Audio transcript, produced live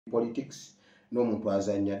politics n'omuntu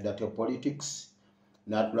azanya data politics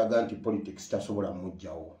n'atulaga nti politics tasobola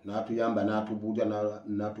mujjawo n'atuyamba n'atubuuza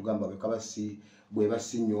n'atugamba bwe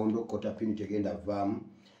basi nnyondo kotapini tegenda vaamu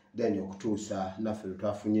then okutuusa naffe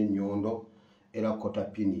twafunye nnyondo era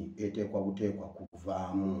kotapini eteekwa buteekwa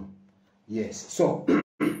kuvaamu. Yes, so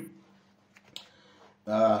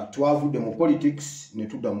twavudde mu politics ne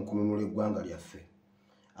tudda mu kununula eggwanga lyaffe.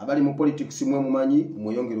 Abali mu politics mwe mumanyi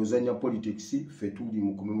mweyongera ozanya politics, ffe tuli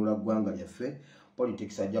mu kununula eggwanga lyaffe.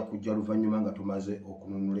 Politics ajja kujja luvannyuma nga tumaze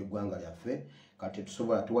okununula eggwanga lyaffe, kati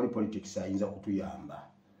tusobola tuwali politics ayinza kutuyamba.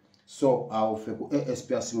 So awo ffe ku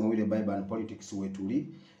ASP ASIIMWE Bible and Politics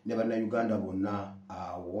wetuli ne bannayuganda bonna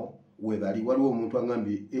awo webali. Waliwo omuntu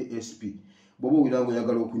agambye ASP bobo wirango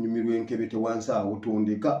yagala okunyumirwa enkebe tewansi awo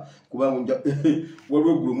tondeka kubanga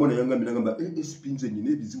waliwo gulu mwana yangambira ASP nze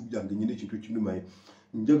nyine ebizibu byange nyine ekintu ekinumaye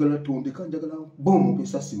njagala tondeka njagala bomu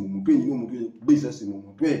esasi mu mutwe nyine omuntu besasi mu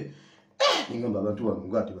mutwe ngamba abantu bano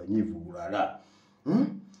ngate banyivu bulala.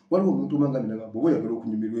 Waliwo omuntu mangambira bobo yagala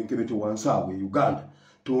okunyumirwa enkebe tewansi awo e Uganda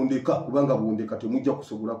tondeka kubanga bondeka temujja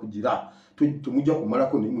kusobola kugira temujja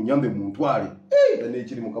kumalako ne munyambe muntwale dane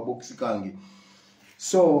ekiri mu kabokisi kange.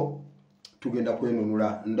 So tugenda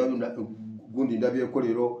kwenunula gundi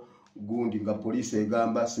ndabyekolero gundi nga poliisi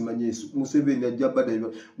egamba simanyi Yesu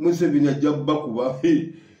Museveni ajjabba kuba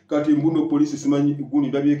kati mbuno poliisi simanyi gundi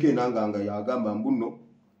ndabyeko enanganga yagamba mbuno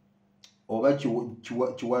oba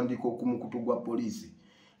kiwandiko ku mukutu gwa poliisi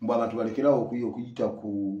mbu abantu balekerawo okuyita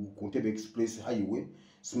ku Ntebe Express Highway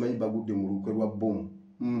simanyi bagudde mu lukwe lwa bomu.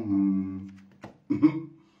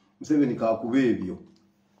 Museveni kakuba ebyo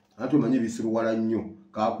ate omanyi bisiruwala nnyo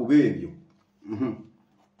kakuba ebyo.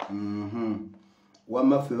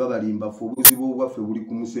 Wamaffe babalimba ffe obuzibu bwaffe buli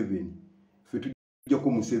ku Museveni, ffe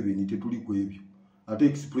tujjako Museveni tetuli ku ebyo. Ate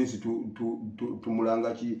express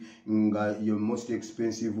tumulanga ki nga ye most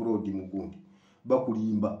expensive road mu Gundi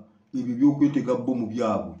bakulimba ebyo byokwetega bomu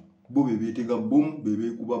byabwe bo bebeetega bomu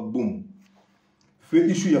bebekuba bomu. Ffe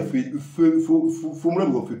issue yaffe ffe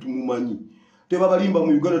omulabe waffe tumumanyi tebabalimba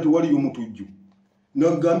mu Uganda tewaliyo mutujju.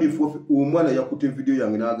 Nagambye ffe omwana yakute video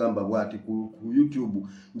yange n'agamba bwati ku YouTube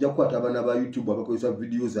nja kukwata abaana ba YouTube abakozesa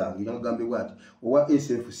video zange n'agambye bwati owa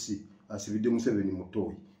SFC asibidde Museveni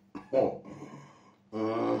mutoyi.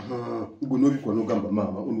 Guno biko n'ogamba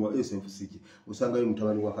mama ono wa SFC osangayo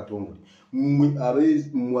mutabani wa Katongole mwe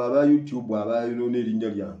aba YouTube abayo n'erinnya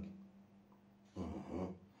lyange.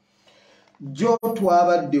 Jo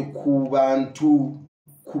twabadde ku bantu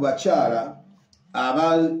ku bakyala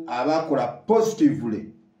abakola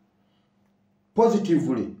positively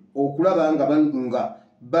okulaba nga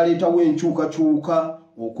baleetawo enkyukakyuka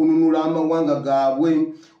okununula amawanga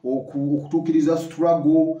gaabwe okutuukiriza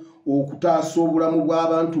struggle okutaasa obulamu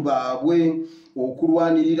bw'abantu baabwe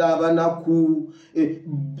okulwanirira abanaku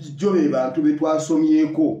jo be bantu be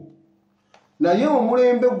twasomyeko. Naye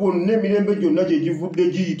omulembe gwonna emirembe gyonna gye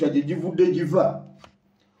givudde giyita gye givudde giva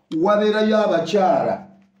wabeerayo abakyala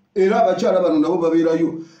era abakyala bano nabo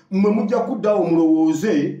babeerayo. Mmwe mujja kuddawo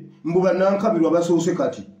mulowooze mbu bannankabirwa basoose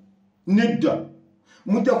kati nedda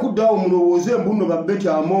mujja kuddawo mulowooze mbuno babbeti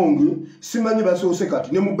amonge simanyi basoose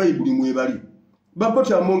kati ne mu Bayibuli mwebali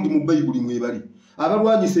babbeti amonge mu Bayibuli mwebali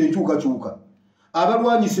abalwanyisa enkyukakyuka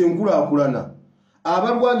abalwanyisa enkulaakulana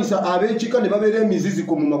abalwanyisa ab'ekika ne babeera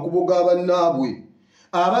emiziziko mu makubo g'abannaabwe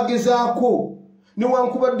abagezaako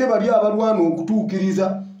newankubadde bali abalwana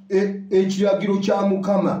okutuukiriza ekiragiro kya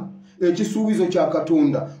Mukama ekisuubizo kya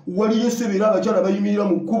Katonda. Waliyo essebera abakyala bayimirira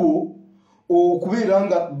mu kkubo okubeera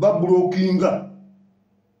nga babulookinga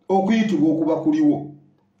okuyitibwa okuba kuliwo.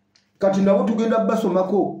 Kati nabo tugenda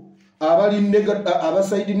basomako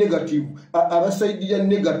abasaidi negative abasaidi ya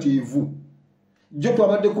negative jo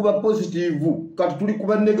twabadde kuba positive kati tuli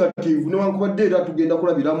kuba negative newankubadde era tugenda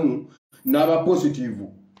kulabiramu n'aba positive.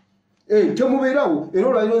 Temubeerawo era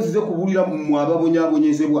olwaliro nzize kubuulira mmwe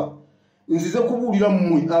ababonyaabonyezebwa nzize kubuulira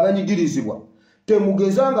mmwe abanyigirizibwa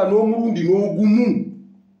temugezanga n'omulundi n'ogumu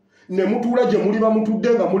ne mutuula gye muli bamutudde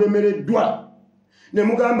nga mulemereddwa ne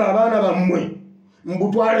mugamba abaana bammwe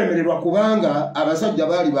mbu twalemererwa kubanga abasajja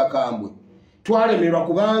baali bakambwe twalemererwa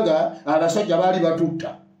kubanga abasajja baali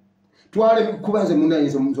batutta kubanze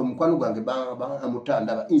munaye omukwano gwange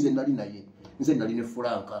amutandaba nze nali naye nze nali ne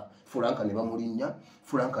Furanka ne bamulinnya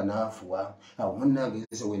Furanka n'afuwa awo munnange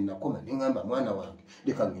nze we nakoma ne ngamba mwana wange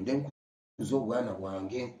leka ngende nkuza obwana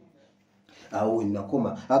bwange awo we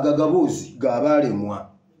nakoma agagabuuzi g'abaalemwa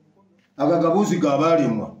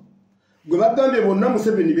gwe bagambye bonna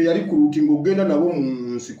Museveni be yali ku luutingo ogenda nabo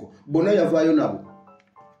mu nsiko bonna yavaayo nabo.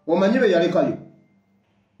 Omanyi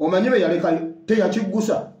be yalekayo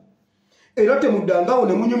teyakiggusa era temuddangawo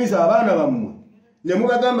ne munyumiza abaana bammwe ne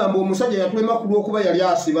mubagamba mbu omusajja yatulema ku lw'okuba yali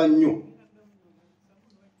asiba nnyo.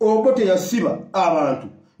 Obote yasiba abantu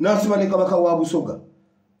n'asiba ne kabaka wa Busoga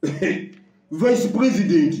vice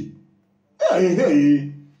president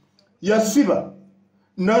yasiba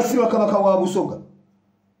n'asiba kabaka wa Busoga.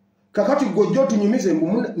 Kakati gojjo tunyumize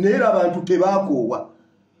mbu neera abantu tebakoowa.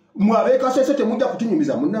 Mwabe kasese temujja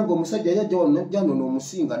kutunyumiza munnange omusajja yajja wano jano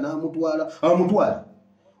n'omusinga n'amutwala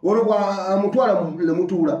olwa amutwala ne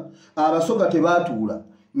mutuula Abasoga tebaatuula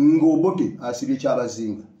ng'Obote asibye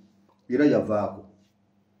ky'abazinga era yavaako.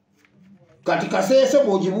 Kati kasese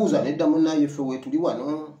bw'ogibuuza nedda munnaye ffe weetuli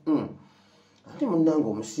wano ate munnange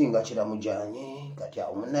omusinga kiramujanye kati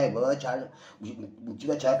awo munnaye baba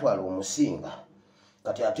kiba kyatwala omusinga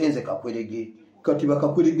kati atenze Kakwerege kati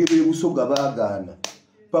Bakakwerege b'e Busoga baagaana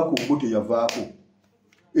paka Obote yavaako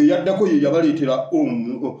eyaddako ye yabaleetera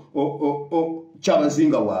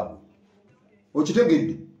ky'abazinga waabwe.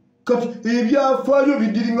 Okitegedde kati ebyafaayo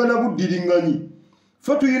bidiringana buddiringanyi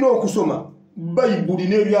ffe tulina okusoma Bayibuli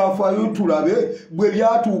n'ebyafaayo tulabe bwe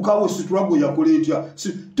byatuukawo struggle yakola etya.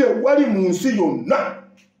 Tewali mu nsi yonna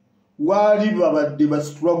waali babadde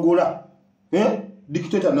bastrugula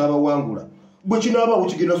dictator n'abawangula. Bwe kinaabawo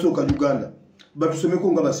kigenda sooka Uganda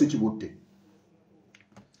batusomeko nga Bassekibotte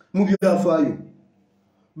mu byafaayo,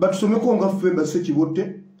 batusomeko nga ffe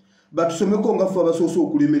Bassekibotte, batusomeko nga ffe abasoose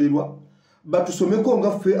okulemererwa, batusomeko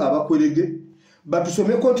nga ffe Abakwerege,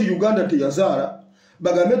 batusomeko nti Uganda teyazaala,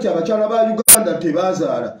 bagambe nti abakyala ba Uganda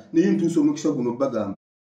tebazaala. Naye ntuuse omukisa guno bagamba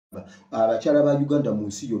abakyala ba Uganda mu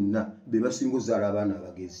nsi yonna be basinga okuzaala abaana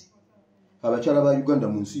abagezi. Abakyala ba Uganda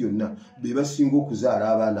mu nsi yonna be basinga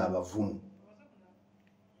okuzaala abaana abavumu.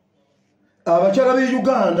 Abakyala ba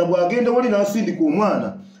Uganda bw'agenda wali n'asindika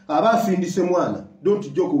omwana aba asindise mwana.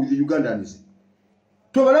 Don't joke with the Ugandans.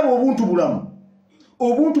 Tobalaba obuntu bulamu.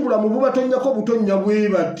 Obuntu bulamu bubatonnyako butonnya bwe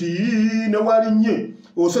bati ne wali nnye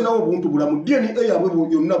osenawo obuntu bulamu. DNA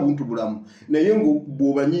yabwe yonna buntu bulamu. Naye ngo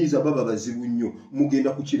bw'obanyiiza baba bazibu nnyo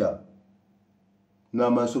mugenda kukiraba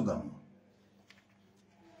n'amaaso gammwe.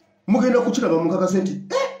 Mugenda kukiraba mukakase nti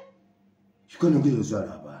Uganda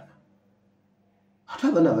ngeyozaala abaana. Ate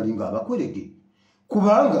abaana abalinga Abakwerege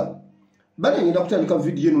kubanga banengenda kutandika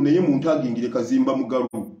vidiyo eno naye muntagingire Kazimba Mugalu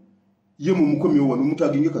ye mu mukomyo wano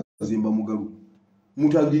mutaginge Kazimba Mugalu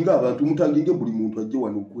mutaginga abantu mutaginge buli muntu ajje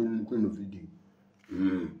wano kweno vidiyo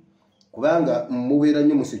kubanga mubeera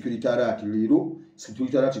nnyo mu security alert. Leero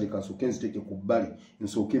security alert leka nsooke nziteke ku bbali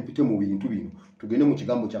nsooke mpite mu bintu bino tugende mu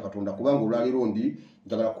kigambo kya Katonda kubanga olwaleero ndi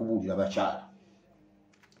njagala kubuulira bakyala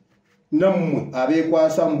nammwe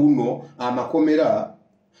abeekwasa mbuno amakomera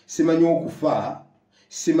simanyi okufa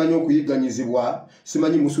simanyi okuyiganyizibwa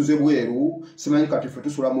simanyi musuze bweru simanyi kati ffe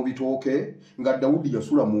tusula mu bitooke nga Dawudi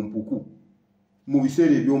yasula mu mpuku mu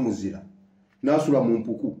biseera eby'omuzira n'asula mu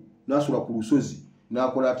mpuku n'asula ku lusozi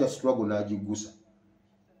n'akola atya struggle n'agiggusa.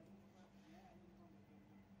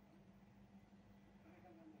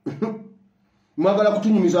 Mwagala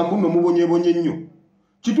kutunyumiza mbuno mubonyeebonye nnyo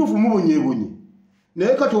kituufu mubonyeebonye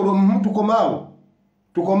naye kati olwo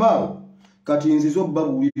tukomaawo kati nzizo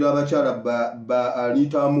babuulira abakyala ba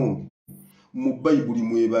Anitamu mu Bayibuli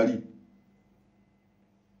mwebali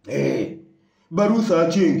Barutha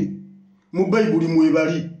Achenge mu Bayibuli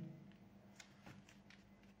mwebali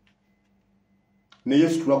naye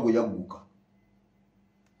struggle yagguka.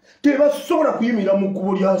 Tebasobola kuyimira mu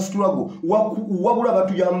kkubo lya struggle wabula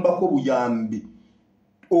batuyambako buyambi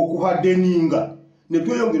okuhadeninga ne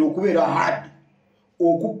tweyongera okubeera hard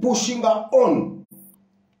okupushinga on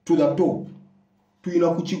to the top. Tuyina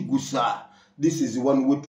kukiggusa. This is one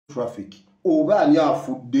way traffic. Oba ani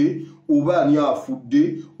afudde oba ani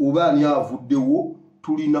afudde oba ani avuddewo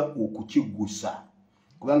tulina okukiggusa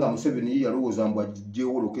kubanga Museveni yalowooza mbu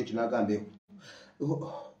ajjeewo Loketi n'agambe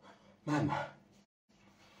mama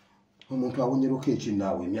omuntu awonye Loketi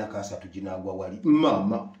naawe emyaka 3 ginaagwa wali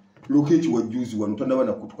mama Loketi wajjuzi wano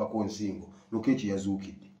tannabana kutukako nsingo Loketi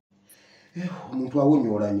yazuukidde omuntu awonye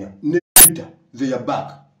olanya nedda they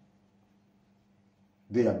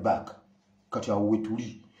are back kati awo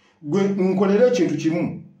wetuli gwe nkolera ekintu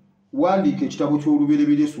kimu wandiika ekitabo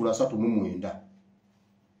ky'Olubereberye sura 39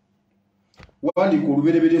 wandiika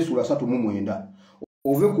Olubereberye sura 39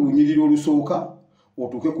 ove ku lunyiriri olusooka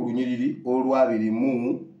otuuke ku lunyiriri olw'abiri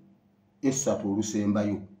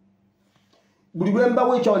olusembayo. Buli bwe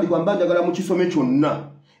mbawo ekyawandiikwa mba njagala mu kisome kyonna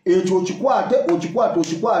ekyo okikwate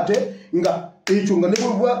nga ekyo nga ne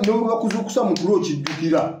bwe bakuzuukusa mu tulo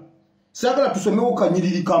okijjukira. Saagala tusomewo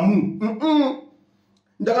kanyiriri kamu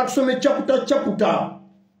ndagala tusome chaputa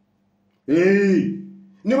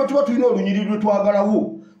ne bwe tuba tulina olunyiriri lwe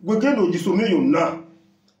twagalawo gwe genda ogisome yonna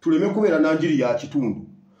tuleme kubeera na njiri ya kitundu.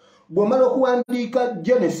 bw'omala okuwandiika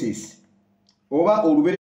Genesis oba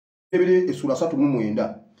olubereberye essula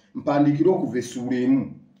 39 mpandikira okuva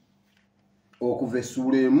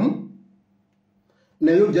essula emu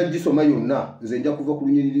naye ojja gisoma yonna nze nja kuva ku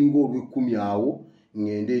lunyiriri ng'olw'ekkumi awo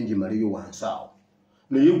ngende ngimaleyo wansi awo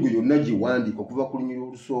naye gwe yonna giwandiika okuva ku lunyiriri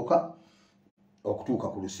olusooka okutuuka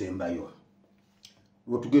ku lusembayo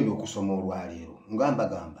lwe tugenda okusoma olwaleero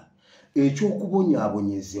ngambagamba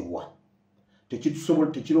eky'okubonyaabonyezebwa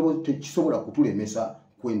tekisobola kutulemesa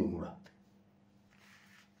kwenunula.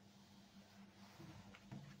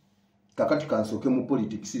 Kakati kansooke mu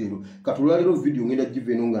politics leero katulwaliro video ngenda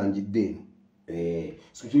give eno nga njidde eno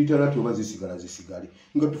security alert oba zisigale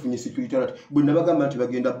nga tufunye security alert bwe nabagamba nti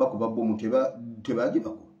bagenda bakuba bomu tebaje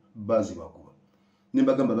bakuba ne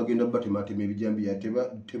bagamba bagenda batematema ebijambiya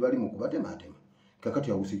tebali mu kubatematema.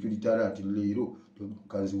 Kakati awo security alert leero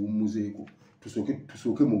kanziwummuzeeko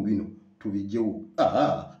tusooke mu bino tubijjewo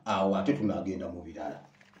awo ate tunagenda mu birala.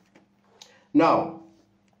 Now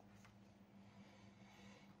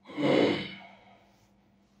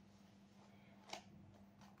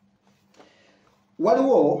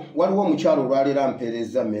waliwo omukyalo olwaleero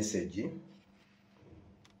ampeereza message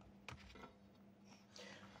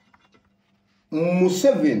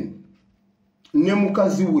Museveni ne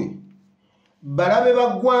mukazi we balabe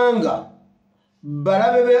baggwanga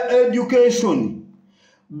balabe ba education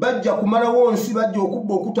bajja kumalawo nsi bajja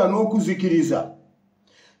okubba okuta n'okuzikiriza.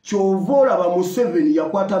 Kyova olaba Museveni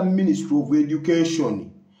yakwata Ministry of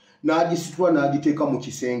Education n'agisitula n'agiteeka mu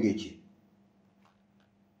kisenge kye.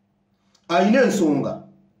 Ayina ensonga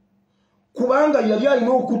kubanga yali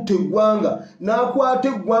alina okutta eggwanga n'akwata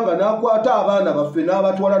eggwanga n'akwata abaana baffe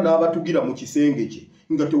n'abatwala n'abatugira mu kisenge kye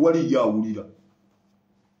nga tewali yawulira.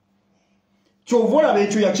 Kyova olaba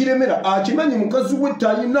ekyo yakiremera. Akimanyi mukazi we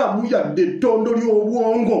talinamu yadde ettondo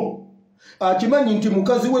ly'obwongo. Akimanyi nti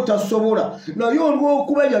mukazi we tasobola naye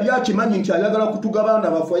olw'okuba yali akimanyi nti ayagala kutuga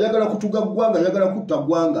baana baffe ayagala kutuga ggwanga ayagala kutta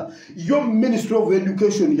ggwanga yo Ministry of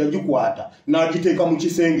Education yagikwata n'agiteeka mu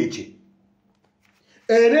kisenge kye.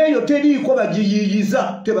 Era eyo teriiko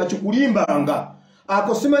bagiyiyiza tebakikulimbanga.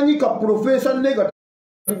 Ako simanyi ka professor negative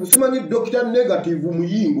simanyi doctor negative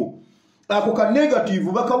muyingo. Ako ka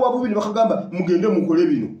negative bakawa bubi bakagamba mugende mukole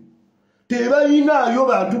bino. Tebayinaayo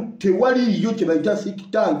bantu tewaliyo kye bayita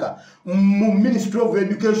sikitanka mu Ministry of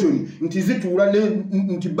Education nti zituula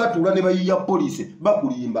nti batuula ne bayiya police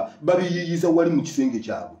bakulimba babiyiyiza wali mu kisenge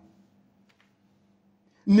kyabwe.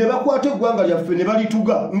 Ne bakwata eggwanga lyaffe ne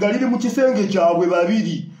balituga nga liri mu kisenge kyabwe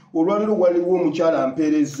babiri. Olwaleero waliwo omukyala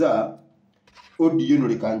ampeereza audio eno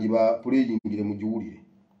leka ngiba puleyingire mugiwulire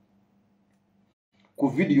ku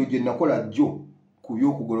video gye nakola jjo ku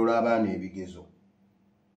by'okugolola abaana ebigezo.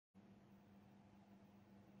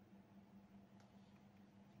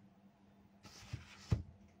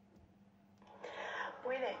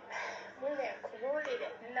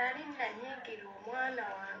 Nali nanyigira omwana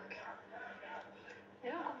wange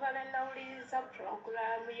naye okuva lwe nawuliriza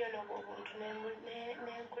purogulaamu yo n'obuntu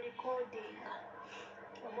n'enkulikodinga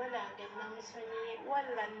omwana wange namusonyiye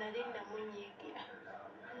walla nali namunyiigira.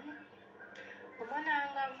 Omwana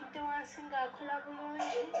wange avudde wansi ng'akola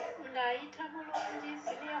bulungi ng'ayita bulungi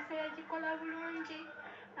sibi yaffe yagikola bulungi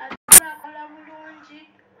akola bulungi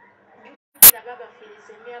laba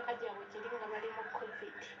bafiiriza emyaka gyabwe giri nga bali mu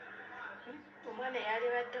covid. Omwana yali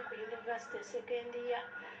badde ku University second year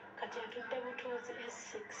kati atudde butuuzi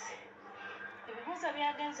S6. Ebibuuzo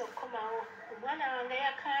byagenze okukomawo omwana wange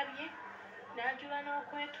yakaabye n'ajula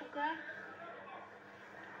n'okwetuga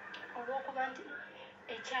olw'okuba nti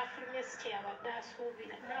ekyafulumye si kye yabadde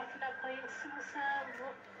asuubira n'afuna points 7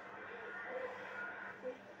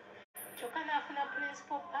 kyokka n'afuna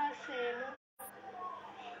principal pass emu.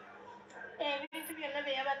 Ebintu byonna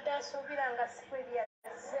bye yabadde asuubira nga si bwe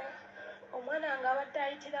byazze. Omwana nga abadde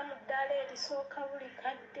ayitira mu ddaala erisooka buli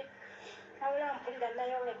kadde wabula mpulira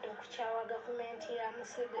nayongedde okukyawa gavumenti ya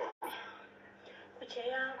Museveni ku kye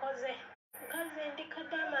yankoze. Mukazi ndi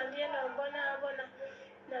kaddaama ndi eno mbonaabona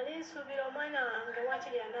nali nsuubira omwana wange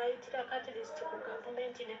wakiri anaayitira catalyst ku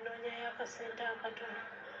gavumenti nennoonyayo akasente akatono.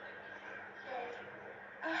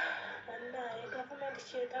 Bannaaye gavumenti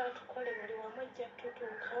kyetaaga tukole buli wamu ejja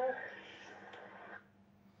tutuukawo.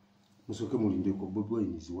 Musooke mulindeko Bobi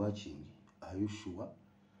Wine is watching. Are you sure?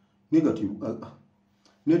 Negative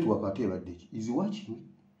network ate ebadde ki? Is watching?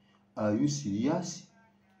 Are you serious?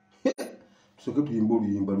 Tusooke tuyimba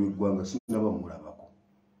oluyimba lw'eggwanga sinaba mulabako.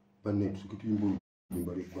 Banne tusooke tuyimba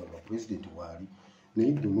oluyimba lw'eggwanga president waali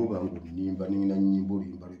naye bwe noba nga onnimba nina nnyimba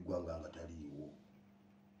oluyimba lw'eggwanga nga taliiwo.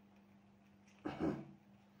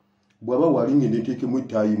 Bw'aba waali ngende nteekemu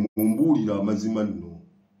ettaayi mumbuulira amazima nno.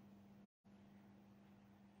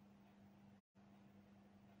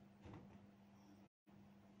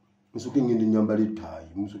 musuke ngende nyambale tayi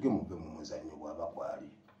musuke muve mu muzanyo bw'abakwali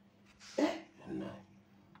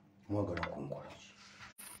mwagala kunkola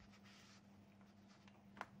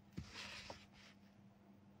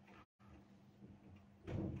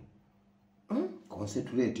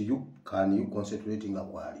concentrate you can you concentrate nga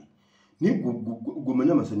kwali ni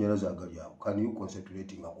gumanya masanyalaze agali awo can you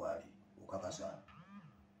concentrate nga kwali ukakasa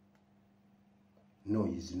no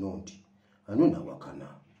is not anona wakana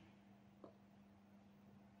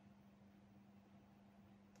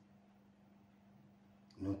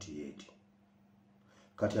not yet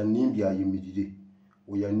kati animbya ayimirire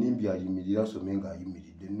oya nimbya ayimirira somenga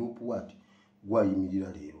ayimiride nupu what gwa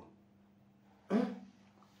ayimirira lero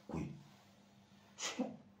kwe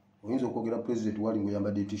oyinza okwogera president wali ngo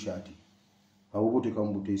yambadde t-shirt abo bote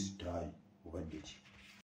kambutte sitai obadde ki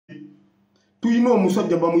tuyina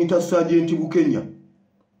omusajja bamuyita Sergeant Bukenya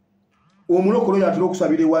omulokolo yatera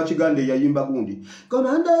okusabira ewa Kiganda yayimba gundi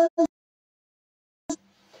komanda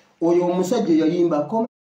oyo omusajja yayimba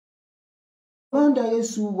komanda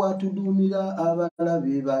Yesu watudumira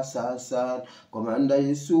abalabe basasa komanda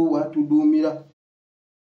Yesu watudumira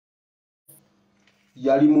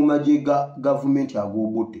yali mu majega government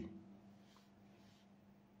agobote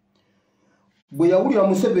bwe yawulira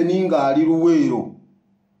Museveni nga ali Luweero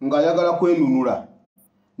nga ayagala kwenunula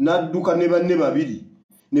nadduka ne banne babiri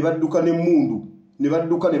ne badduka ne Mundu ne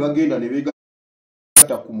badduka ne bagenda ne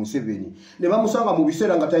begata ku Museveni ne bamusanga mu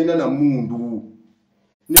biseera nga talina na Mundu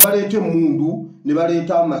ne baleete Mundu ne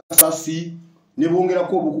baleeta amasasi ne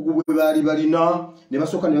bongerako obukugu bwe baali balina ne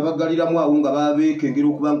basooka ne babagaliramu awo nga babeekengera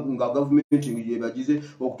okuba nga gavumenti ye bagize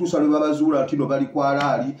okutuusa lwe babazuula nti no bali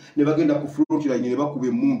kwalaali ne bagenda ku front line ne bakuba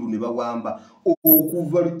Mundu ne bawamba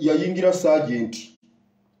okuva yayingira Sergeant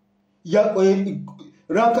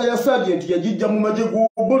ranka ya Sergeant yagijja mu maje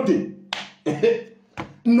g'obote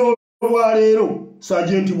n'olwaleero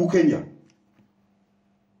Sergeant Bukenya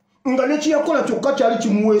nga ne kiyakola kyokka kyali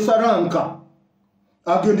kimuweesa ranka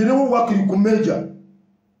agenderewo wakiri ku meja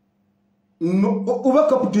oba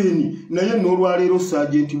kapiteeni naye n'olwaleero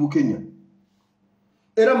Sergeant Bukenya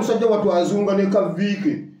era musajja watu azunga ne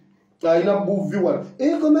kaviike alina buvi wala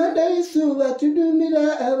komanda Yesu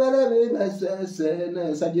batudumira abalabe basasa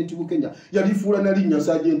na Sergeant Bukenya yalifuula na linnya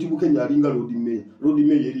Sergeant Bukenya alinga Lord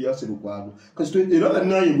Mayor eri yaserukwago kasito era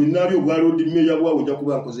naye bwe nali obwa Lord Mayor bwawo ja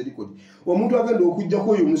kuba nkoze record omuntu agenda okujja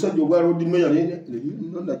ko oyo musajja obwa Lord Mayor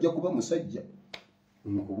nonna ajja kuba musajja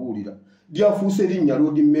nkubuulira lyafuuse linnya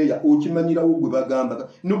Lord Mayor okimanyirawo gwe bagamba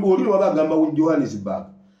oli lwa bagamba we Johannesburg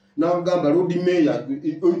n'agamba Lord Mayor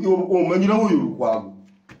omanyirawo oyo Lukwago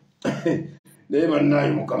naye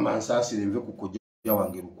bannaye mukama nsaasire nve ku kojja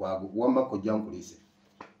wange Lukwago wamma kojja nkulise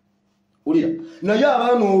ulira naye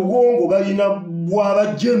abaana obwongo balina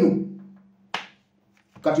bwabajjenu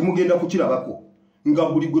kati mugenda kukirabako nga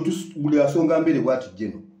buli asonga mbere bwati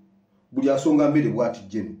jjenu buli asonga mbere bwati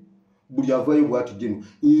jjenu buli avayo bwati jjenu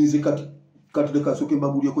nze kati leka nsooke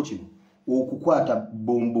mbabuulyeko kino okukwata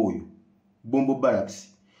bombo oyo bombo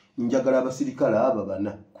barracks njagala abasirikale aba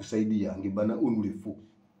bana ku saidi yange bana onulefu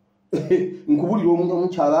nkubulira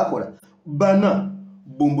omukyala akola bana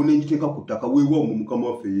bombo n'egiteeka ku ttaka weewa mu mukama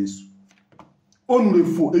waffe Yesu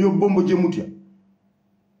onulefu eyo bombo gye mutya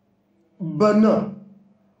bana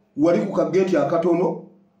wali ku kageeti akatono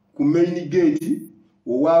ku main gate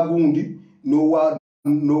owagundi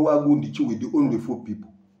n'owagundi kiwedde onulefu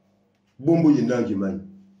people bombo yenna ngimanyi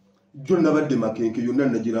jjo nabadde Makenke yonna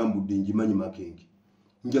nagirambudde ngimanyi Makenke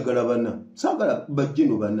njagala bana saagala bajje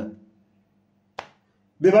no bana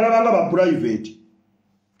be balabanga ba private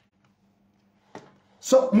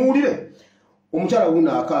so muwulire omukyala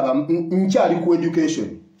wuno akaaba nkyali ku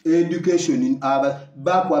education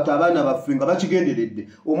bakwata abaana baffe nga bakigenderedde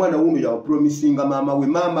omwana wuno yawo promisinga maama we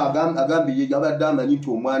maama agambye yabadde amanyi nti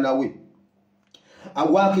omwana we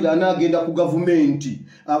awakira anaagenda ku gavumenti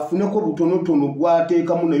afuneko butonotono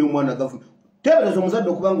bwateekamu naye omwana gavumenti tebereza omuzadde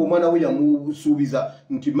okubanga omwana we yamusuubiza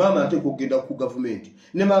nti maama ateeka okugenda ku gavumenti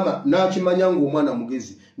ne maama n'akimanya ng'omwana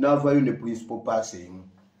mugezi n'avaayo ne principal pass emu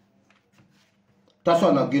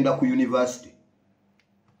tasobola nagenda ku university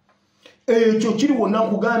ekyo kiri wonna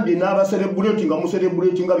nkugambye n'abaserebuleti nga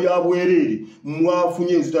muserebuleti nga byabwereere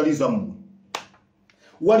mwafunye ezitali zammwe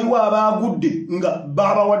waliwo abaagudde nga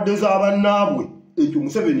baabawadde z'abannaabwe ekyo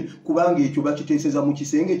Museveni kubanga ekyo bakiteeseza mu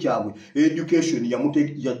kisenge kyabwe education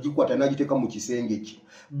yagikwata n'agiteeka mu kisenge kye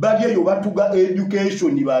bali eyo batuga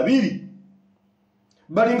education babiri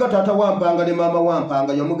balinga taata wampanga ne maama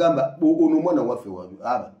wampanga yamugamba ono omwana waffe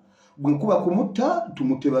aba bwekuba kumutta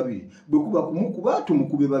tumutte babiri bwekuba kumukuba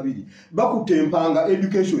tumukube babiri bakutempanga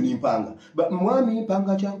education impanga mwami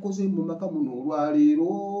mpanga kyankoze mu maka muno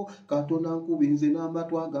olwaleero katona nkubinze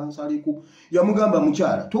n'amatwa gansaleku yamugamba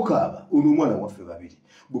mukyala tokaaba ono omwana waffe babiri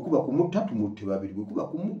bwekuba kumutta tumutte babiri bwekuba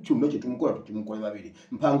kyonna kye tumukola tutimukole babiri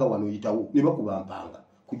mpanga wano yitawo ne bakuba mpanga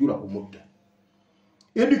kujula kumutta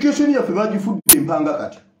education yaffe bagifudde empanga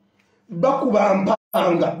kati bakuba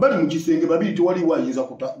mpanga bali mu kisenge babiri tewali wayinza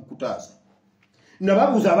kutaasa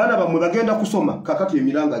nababuza abaana bamwe bagenda kusoma kakati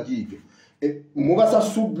emiranga giige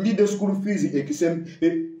mubasasulidde school fees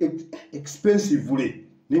expensively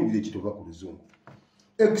nebwire ekitoka ku luzungu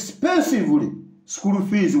expensively school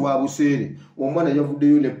fees wa buseere omwana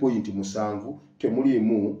yavuddeyo ne point 7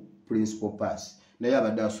 temuliimu principal pass naye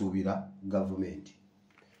abadde asuubira gavumenti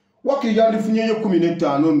wakiri yandifunyeyo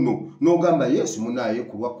 15 nno n'ogamba yes munaye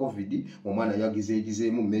ku lwa covid omwana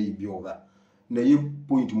yagizeegizeemu maybe oba naye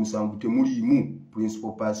point 7 temuliimu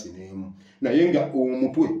principal pass n'emu naye nga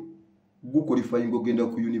omutwe guqualifying ogenda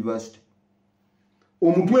ku university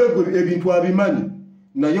omutwe ebintu abimanyi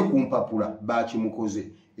naye ku mpapula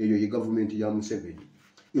bakimukoze eyo ye gavumenti ya Museveni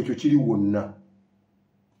ekyo kiri wonna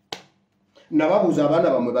nababuuza abaana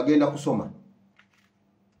bamwe bagenda kusoma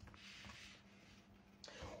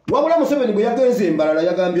wabula Museveni bwe yagenze embalala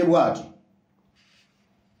yagambye bw'ati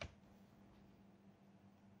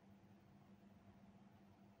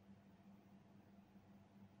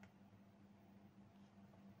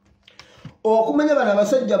okumanya bana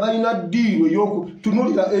abasajja balina ddiiro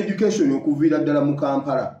y'okutunulira education okuviira ddala mu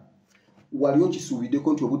Kampala wali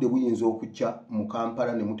okisuubiddeko nti obudde buyinza okujja mu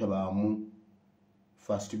Kampala ne mutabaamu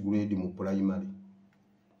first grade mu primary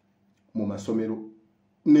mu masomero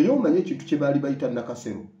naye omanye ekintu kye baali bayita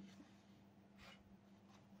nakasero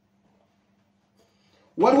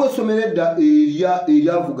waliwo essomero edda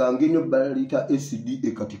eryavuganga ennyo baliyita ASD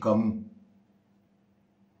ekatikamu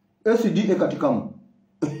ASD ekatikamu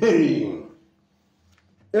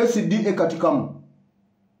ASD ekatikamu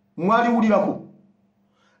mwaliwulirako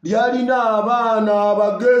lyalina abaana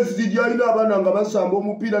abagezi lyalina abaana nga basamba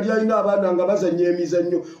omupiira lyalina abaana nga bazannya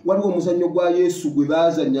emizannyo waliwo omuzannyo gwa Yesu gwe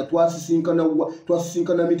bazannya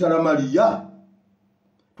twasisinkana Mitalamaliya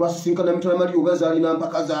oba zalina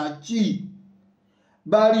mpaka zaki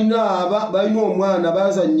balina omwana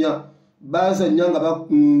bazannya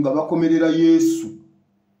nga bakomerera Yesu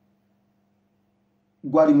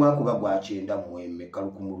gwali mwaka oba gwa 9 mwemeka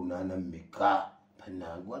 18 mmeka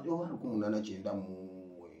panangwa oba 18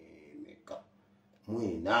 mwemeka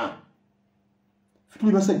mwena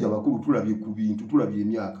tuli basajja bakulu tulabye ku bintu tulabye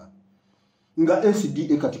emyaka nga ASD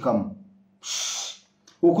ekatikamu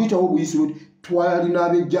okuyitawo obuyisiro twalina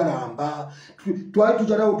ab'ejjalamba twali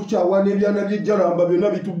tujalawo tukyawana ebyana by'ejjalamba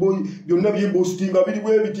byonna byebostinga biri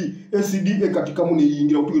bwe biti ASD ekatikamu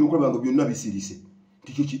neyingira okutugenda okulaba nga byonna bisirise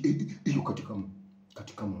eyo katikamu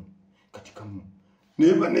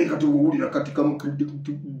naye kati buwulira katikamu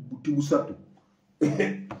buti busatu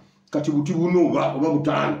kati buti buno oba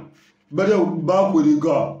butaano bali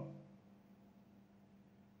bakwerega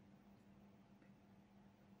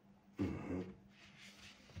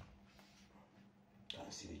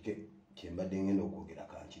kansirike kyembadde ngenda okwogera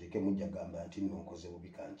kankireke mujja gamba nti nonkoze bubi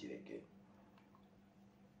kankireke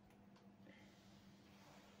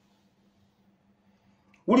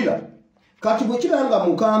wulira kati bwe kiranga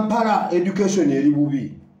mu Kampala education eri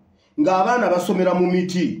bubi ng'abaana basomera mu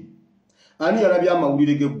miti ani yalabye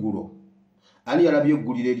amawulire g'eggulo ani yalabye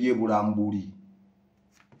eggulire ly'Ebulambuli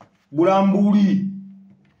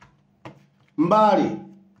Mbale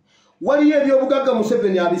waliyo ebyobugagga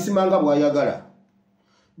Museveni abisimanga bw'ayagala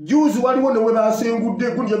juzi waliwo ne we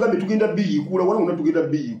basengudde gundi yagambye tugenda biyiikuula waliwo na tugenda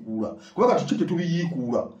biyiikuula kuba kati kyo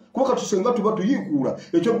tetubiyiikuula kuba kati senga tuba tuyiikuula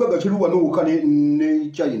ekyobugagga kiriwa n'owuka ne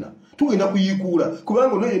China tugenda kuyiikuula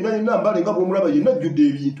kubanga ono yenna Mbale nga bw'omulaba yenna ajjudde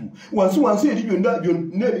ebintu wansi eri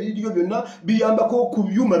n'ebiriyo byonna biyambako ku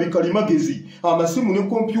byuma bikalimagezi amasimu ne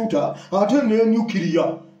kompyuta ate ne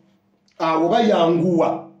nyukiriya awo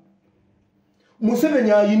bayanguwa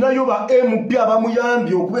Museveni ayinayo ba MP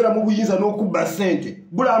abamuyambye okubeera mu buyinza n'okubba ssente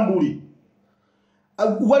Bulambuli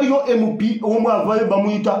waliyo MP omwavayo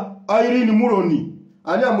bamuyita Irene Muloni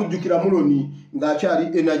ani amujjukira Muloni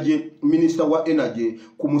ng'akyali energy minister wa energy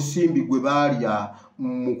ku musimbi gwe baalya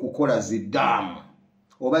mu kukola ziddamu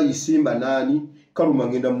oba yisimba nani Kaluma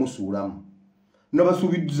ngenda musuulamu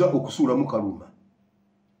nabasuubizza okusuulamu Kaluma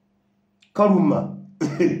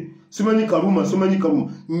simanyi Kaluma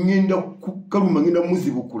ngenda Kaluma ngenda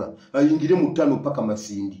muzibukula ayingire mu 5 paka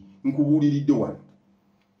Masindi nkubuuliridde wano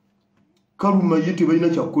Kaluma ye tebalina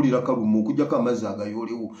kyakukolera Kaluma okujjako amazzi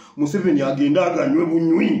agayolewo. Museveni agenda aganywe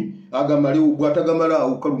bunywi agamalewo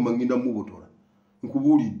bw'atagamala Kaluma ngenda mubotola.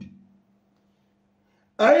 Nkubuulidde.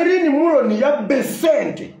 Irene Muloni yabbe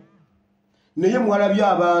ssente naye mwalabye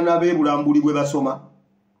abaana b'Ebulambuli bwe basoma.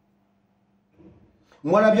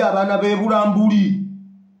 Mwalabye abaana b'Ebulambuli.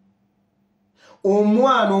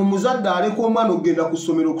 Omwana omuzadde aleka omwana ogenda ku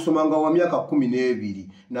ssomero okusoma nga wa myaka 12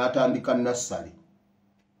 n'atandika nassale.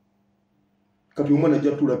 Kati omwana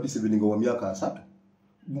ajja tuula P7 nga wa myaka 3.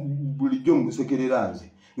 Bulijjo musekerera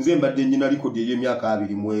nze mbadde nnyina likodi ey'emyaka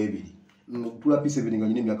 22. Tuula P7 nga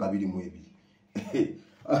nyina emyaka 22.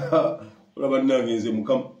 Olaba nange nze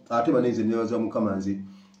Mukama ate banenze nebaza Mukama nze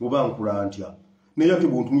oba nkula ntya. Naye ate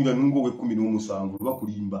bw'ontumira nungo we 17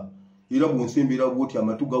 bakulimba. Era bw'onsembera bw'oti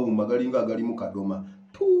amatu gawumba galinga agali mu kadoma.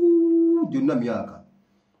 Gyonna myaka.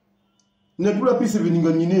 Ne tula P7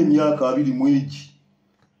 nga nyina emyaka 21.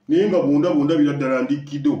 Naye nga bonda biraddala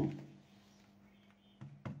ndikkido.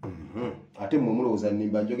 Ate mmwe mulowooza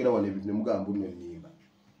nnimba njogera wano ebintu ne mugamba nno nnimba.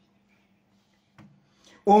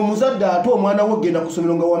 Omuzadde ate omwana we ogenda ku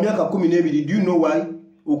ssomero nga wa myaka 12. Do you know why?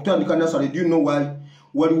 Okutandika nasale, do you know why?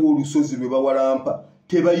 Waliwo olusozi lwe bawalampa.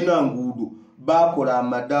 Tebalina nguudo. Bakola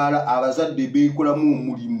amadaala abazadde beekolamu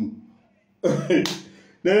omulimu.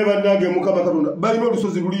 Naye bannange Mukama Katonda balina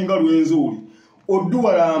olusozi lulinga lwenzooli.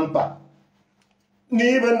 Odduwalampa.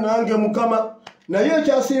 Naye bannange Mukama naye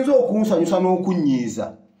ekyasinze okunsanyusa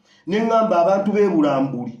n'okunyiiza. Ne ngamba abantu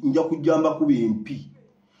b'Ebulambuli nja kujjamba kuba empi.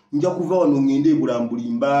 Nja kuva wano ngende Ebulambuli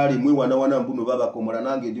mbaale mwe wana mbuno babakomola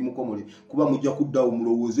nange ndi mukomole kuba mujja kuddawo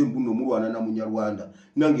mulowooze mbuno mulwana na Munyarwanda.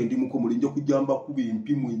 Nange ndi mukomole nja kujjamba kuba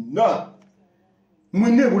empi mwenna.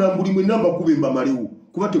 Mwene Ebulambuli mwenna mbakube mbamalewo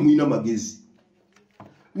kuba temuyina magezi.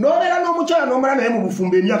 Nobeera n'omukyala n'omala naye mu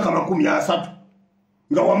bufumbo emyaka 30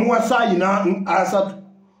 nga wamuwa saayina 3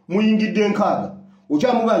 muyingidde nkaaga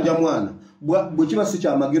okyamubanja mwana bwe kiba si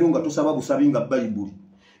kyamagero nga tosaba busabi nga Bayibuli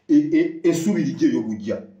essubi lijjeyo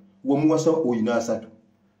bujja wamuwasa oyina 3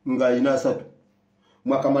 nga ayina 3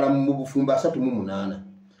 mwakamala mu bufumbo 38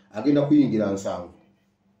 agenda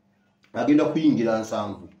kuyingira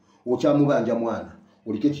 7 okyamubanja mwana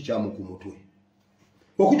olike kikyamu ku mutwe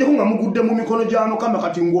okujja nga mugudde mu mikono gya Mukama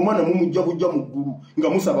kati ng'omwana mumujja kujja mu ggulu nga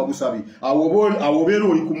musaba busabi awo beera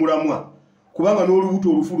oli ku mulamwa kubanga n'olubuto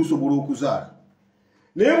olufu lusobola okuzaala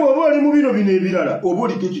naye bw'oba oli mu bino ebirala oba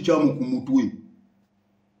oliko ekikyamu ku mutwe.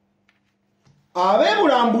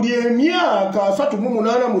 Ab'Ebulambuli emyaka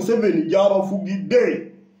 38 Museveni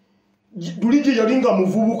gy'abafugidde tuli gye yali nga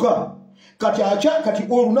muvubuka kati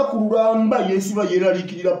olunaku lulamba yeesiba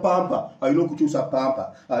yeeraliikirira pampa alina okukyusa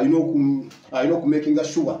pampa alina okumakinga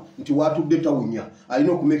sure nti watudde tawunya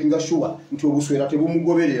alina okumakinga sure nti obuswera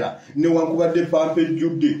tebumugoberera newankubadde pampa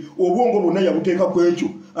ejjudde obwongo bwonna yabuteeka ku ekyo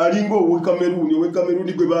alinga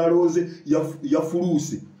ow'Ekameruni gwe balooze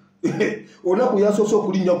yafuluuse. Olunaku yasoose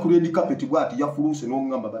okulinnya ku red carpet bw'ati yafuluuse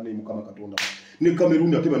n'ongamba bannaye Mukama Katonda ne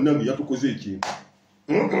Kameruni ate bannange yatukoze ekintu.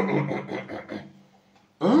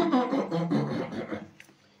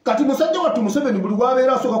 Kati musajja wattu Museveni buli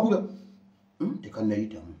wabeera asooka kuda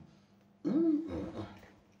tekannayitamu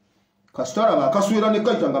kasitala bakaswera ne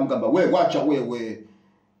kayita nga mugamba wacha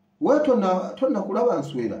we tonna kulaba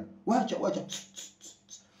nswera wacha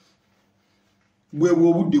bwebwe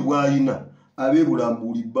obudde bwalina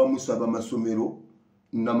ab'Ebulambuli bamusaba masomero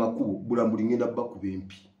n'amakubo Bulambuli ngenda bakuba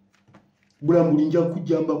empi Bulambuli nja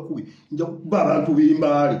kujjamba kube nja kuba abantu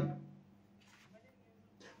b'embaale.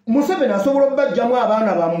 Museveni asobola okubajjamu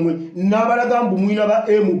abaana bammwe n'abalaga mbu mwina ba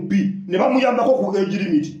AMP ne bamuyambako ku age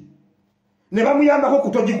limit ne bamuyambako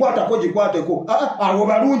kutogikwatako gikwateko awo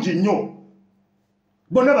balungi nnyo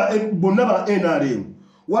bonna ba NRM.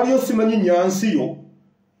 Waliyo simanyi Nyansiyo,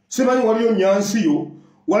 simanyi waliyo Nyansiyo,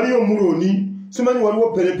 waliyo Muloni, simanyi waliyo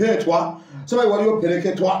Perepetwa, simanyi waliyo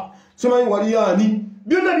Pereketwa, simanyi waliyo ani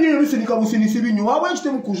byonna byeyo bisindika businisi binyo wabwe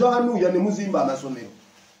ekitemu kuzahanuya ne muzimba amasomero.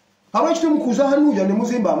 Abakitemu kuzahanuya ne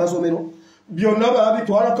muzimba amasomero byonna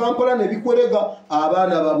babitwala Kampala ne bikwerega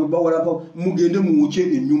abaana baabwe bawalampa mugende muwuke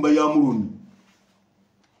ennyumba ya Muloni.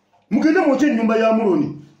 Mugende muwuke ennyumba ya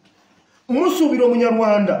Muloni. Musuubira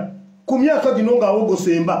Omunyarwanda ku myaka gino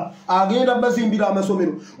ng'awogosemba agenda bazimbira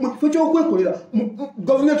amasomero. Mu kifo ky'okwekolera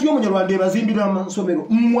gavumenti y'Omunyarwanda ebazimbira amasomero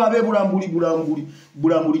mmwe ab'Ebulambuli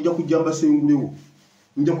Bulambuli nja kujja mbasengulewo.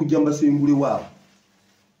 Nja kujja mbasengulewo abo.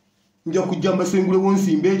 Nja kujja mbasengulewo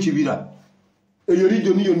nsimba ekibira. Eyo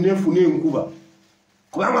regioni yonna efuna enkuba.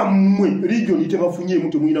 Kubanga mmwe regioni tebafunyeemu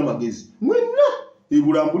temulina magezi. Mwenna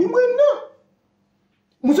Ebulambuli mwenna.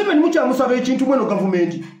 Museveni mukyamusaba ekintu mweno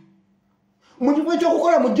gavumenti. Mujibwe cyo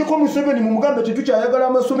kukola mujjeko Museveni mu mugambe tetukyayagala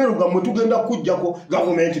amasomero gammwe tugenda kujjako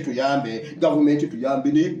government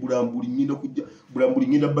tuyambe ne bulambuli nyinda kujja bulambuli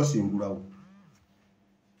nyinda basengulawo.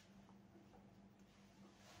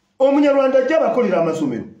 Omunyarwanda jabakolera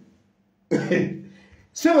amasomero.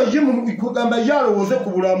 Seba yemu kugamba yalowooze ku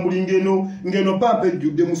bulambuli ngeno pampa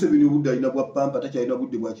ejjudde Museveni obudde alina bwa pampa takyalina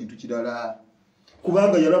budde bwa kintu kirala.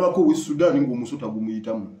 Kubanga yalabako we Sudan ng'omusota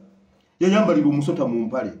gumuyitamu. Yayambalira omusota mu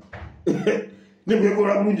mpale. Ne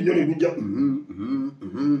bwekola bulungi nyo ne gujja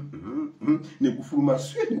ne gufuluma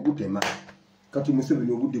ne gutema. Kati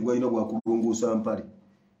Museveni obudde bwalina bwa kulongoosa mpale.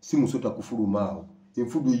 Si musota kufulumaawo.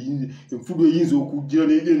 Enfudu eyinza okujjira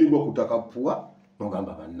n'egendebwa ku ttaka puwa.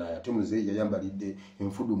 Nogamba bannaaye ate muzeeyi yayambalidde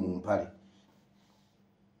enfudu mu mpale.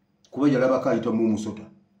 Kuba yalabako ayitamu omusota.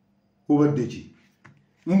 Obadde ki?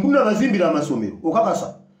 Mbuna bazimbira amasomero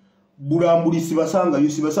okakasa bulambuli sibasanga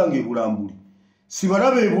ebulambuli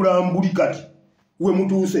sibalabe ebulambuli kati we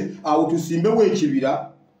mutuuse awo tusimbewo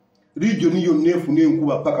ekibira region yonna efuna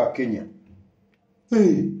enkuba paka Kenya.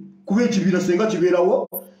 Kuba ekibira senga kibeerawo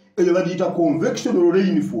eyo bagiyita convectional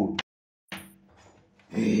rainfall.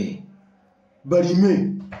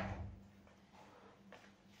 Balime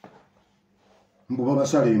mbuba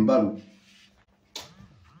basala embalu.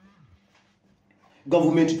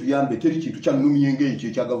 Government tuyambe teri kintu kya numiyenge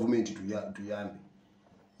ekyo kya government tuyambe.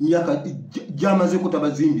 Myaka jamaze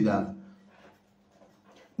kutabazimbiranga.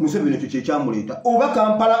 Museveni ekyo kye kyamuleta. Oba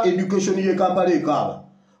Kampala education ye Kampala ekaba.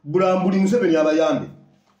 Bulambuli Museveni abayambe.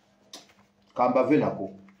 Kamba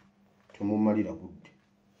venako. Tumumalira budde.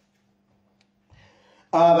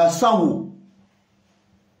 Abasawo.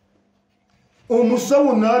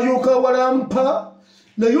 Omusawo n'alyoka walampa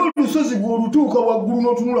naye olusozi bw'olutuuka waggulu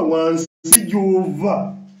n'otunula wansi.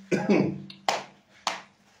 Sijova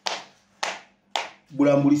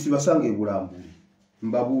bulambuli sibasanga ebulambuli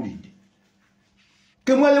mbabulidde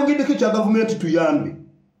kemwayogedeko kya gavumenti tuyambe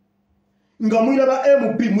nga mwina ba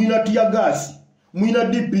MP mwina tiyagasi mwina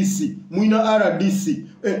DPC mwina RDC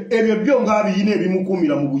ebyo byo ngabiyina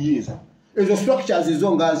ebimukumira mu buyinza ezo structures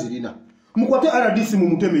zo ngazirina mukwate RDC mu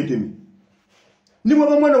mutemeteme nibo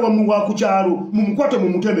bamwana wa mu wa kukyalo mu mukwate mu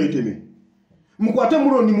mutemeteme mukwate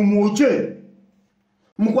muloni mu muoche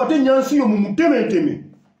mukwate nyansi yo mu mutemeteme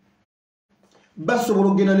basobola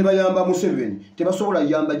ogenda ne bayamba Museveni tebasobola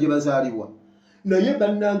yamba gye bazaalibwa naye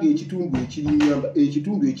bannange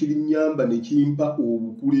ekitundu ekirinyamba ne kimpa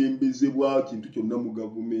obukulembeze bwa kintu kyonna mu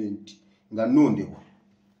gavumenti nga nondebwa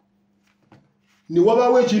ne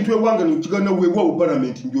wabaawo ekintu ewange nekigana weebwawo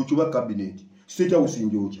parliament njokyuba cabinet state house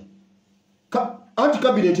njokya anti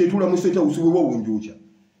cabinet etula mu state house weebwawo njokya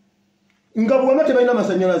nga bwama tebalina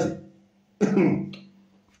masanyalaze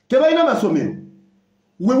tebalina masomero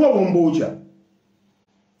weebwawo mbokya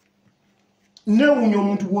newunya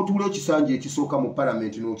omuntu bw'otuula ekisanja ekisooka mu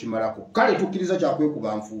parliament n'okimalako kale tukkiriza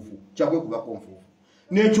kyakwekuba nfuufu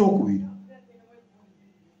n'ekyokubiri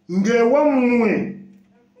ng'ewammwe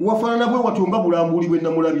wafaanana bwe watumba bulambuli bwe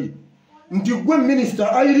namulabye nti gwe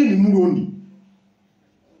minisita Irene Mulondi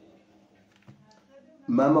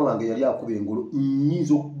maama wange yali akuba engolo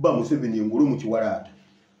nnyinza okuba Museveni engolo mu kiwalaata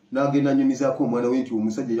n'agenda nyumizaako omwana we nti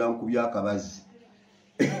omusajja yankubye akabazi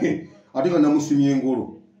ate nga namusimye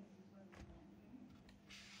engolo.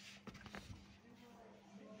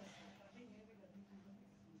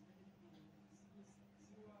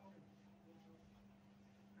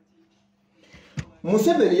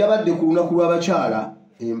 Museveni yabadde ku lunaku lw'abakyala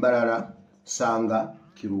embalala Sanga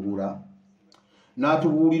Kiruhura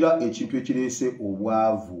n'atubuulira ekintu ekireese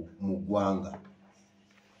obwavu mu ggwanga.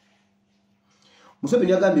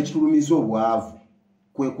 Museveni yagambye ekitulumiza obwavu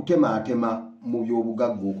kwe kutemaatema mu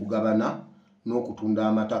by'obugagga okugabana n'okutunda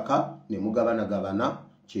amataka ne mugabanagabana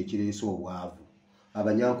kye kireese obwavu.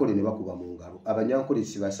 Abanyankole ne bakuba mu ngalo. Abanyankole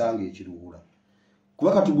sibasanga ekiruhura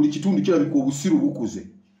kuba kati buli kitundu kirabika obusiru bukuze.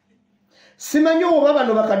 Simanyi oba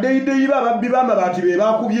bano bakadeyideyi bababbi b'amabaati be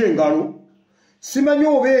baakubye engalo. Simanyi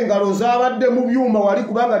oba engalo zaabadde mu byuma wali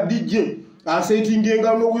kubanga DJ aseetinga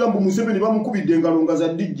engalo n'obuyambu Museveni bamukubidde engalo nga za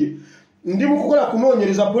DJ. Ndi mu kukola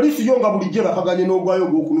kunoonyereza polisi yo nga bulijje bakaganye n'ogwayo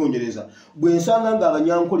gw'okunoonyereza. Bwe nsanga nga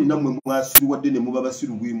abanyankole nammwe mwasiruwadde ne muba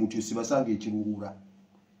basiru bwe mutyo sibasanga ekiruhura.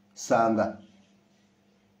 Sanga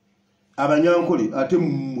abanyankole ate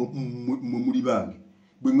muli bange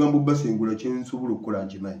bwe ngambo basengula kye nsobola okukola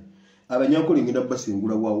nkimanyi. Abanyankole ngenda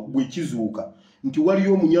basengula waawo bwe kizuuka nti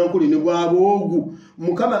waliyo omunyankole ne bwaboogu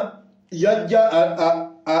Mukama yajja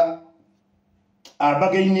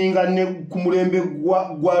abagaininga ne ku mulembe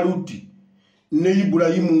gwa Luti ne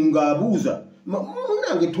Ibulayimu ng'abuuza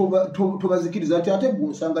munange tobazikiriza ati ate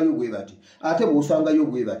bw'osangayo bwe bati ate bw'osangayo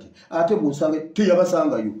bwe bati ate bw'osanga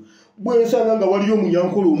teyabasangayo bwensanga nga waliyo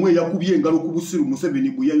omunyankole omwe yakubye engalo ku busiru Museveni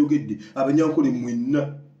bwe yayogedde abanyankole mwenna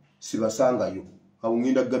sibasangayo awo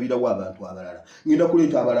ngenda gabirawo abantu abalala ngenda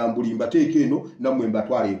kuleeta abalambuli mbateeka eno nammwe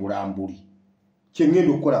mbatwala ebulambuli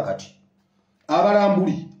kyengenda okukola kati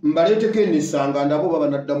abalambuli mbaleeteko eno essanga ndabo baba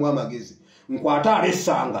naddamu amagezi nkwate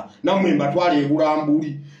ab'essanga nammwe mbatwala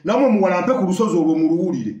ebulambuli nammwe muwalampe ku lusozi olwo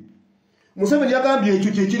muluwulire Museveni yagambye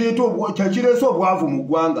ekyo kyekireese obwavu mu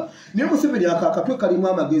ggwanga naye Museveni akakatwe kalimu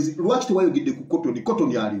amagezi lwaki tewayogedde ku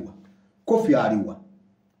kotoni aliwa kofi aliwa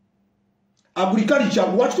agriculture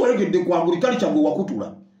lwaki tewayogedde ku agriculture gwe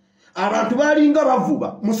wakutula abantu balinga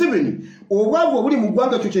bavuba Museveni obwavu obuli mu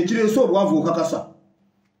ggwanga ekyo kyekireese obwavu okakasa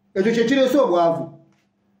ekyo kyekireese obwavu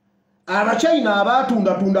Abachina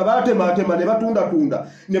abatunda batematema ne batunda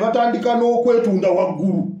ne batandika n'okwetunda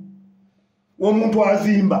waggulu omuntu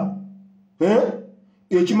azimba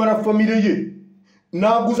ekimala famire ye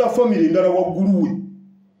naguza famire endala waggulu we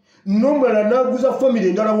nomala naguza famire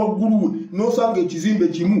endala waggulu we nosanga ekizimbe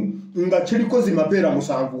kimu nga kiriko zimapeera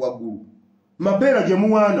 7 waggulu mapeera gye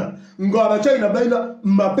muwaana nga Abachina balina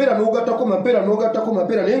mapeera n'ogattako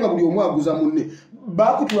mapeera naye nga buli omu aguza munne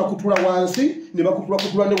bakutula wansi ne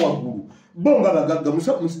bakutula ne waggulu bo nga bagagga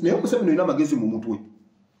naye Museveni alina amagezi mu mutwe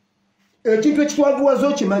ekintu ekitwavuwaza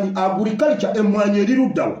okimanyi agriculture emmwanyi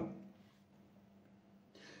eriruddawa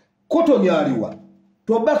kotoni aliwa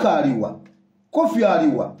tobaka aliwa kofi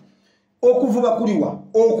aliwa okuvuba kuliwa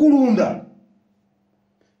okulunda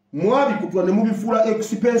mwabikutula ne mubifuula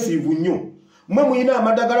expensive nnyo mwe muyina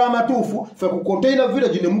amadagala amatuufu fe ku container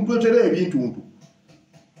village ne mutwetera ebintuntu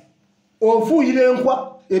ofuuyira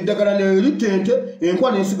enkwa eddagala ne litente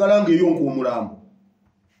enkwa n'esigala ng'eyonka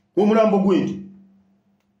omulambo gw'ente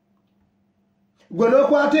gwe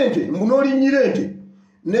n'okwata ente mbu n'olinnyira ente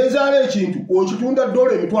nezaala ekintu okitunda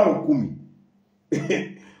 $10,000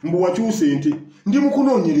 mbu wakyusa ente ndi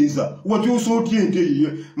mukunoonyereza wakyusa otya ente yiye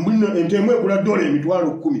mbulina ente emu egula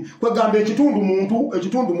 $10,000 kwegamba ekitundu muntu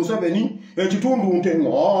ekitundu Museveni ekitundu nte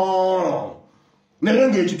naye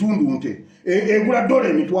ng'ekitundu nte egula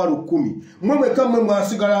 $10,000 mwe mwekka mmwe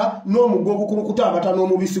mwasigala n'omuggo ogukulukuta abata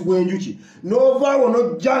n'omubisi gw'enjuki n'ovaawo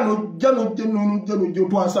nojja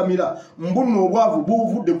twasamira mbuno obwavu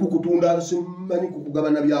buvudde kukutunda simanyi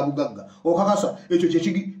kukugabana bya bugagga okakasa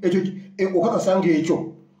okakasa ng'ekyo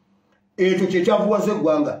kyekyavuwaza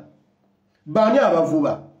eggwanga baani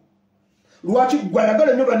abavuba lwaki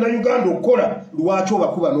gwayagala nnyo bannayuganda okukola lwaki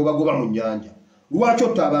obakuba n'obagoba mu nnyanja lwaki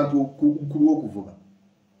otta abantu ku lw'okuvuba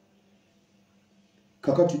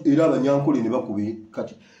kakati era abanyankole ne bakube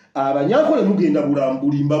kati abanyankole mugenda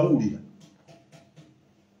bulambuli mbabuulira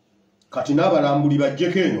kati n'abalambuli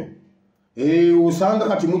bajjeko eno osanga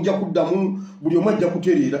kati mujja kuddamu buli omu ajja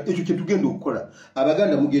kutereera ekyo kye tugenda okukola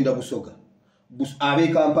abaganda mugenda Busoga ab'e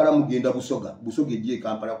Kampala mugenda Busoga ejja e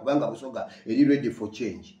Kampala kubanga Busoga eri ready for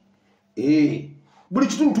change buli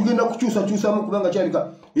kitundu tugenda kukyusakyusamu kubanga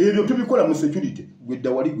kyalika ebyo tubikola mu security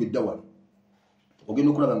gwedda wali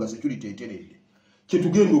ogenda okulaba nga security eteredde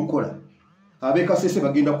kyetugenda okukola ab'e Kasese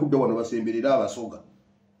bagenda kudda wano basemberera Abasoga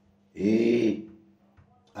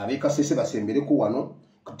ab'e Kasese basembereko wano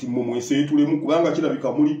kati mumweseetulemu kubanga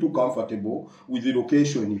kirabika muli too comfortable with the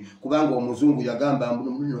location kubanga omuzungu yagamba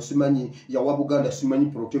mbuno simanyi yawa Buganda simanyi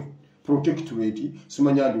protectorate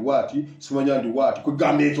simanyi andi wati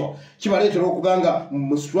kwegamba ekyo kibaleetera okubanga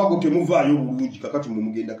mu struggle temuvaayo bulungi kakati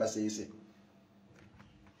mumugenda Kasese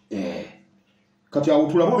kati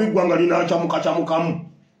awo tulabo biggwanga linakyamukamu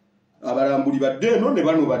abalambuli badde eno ne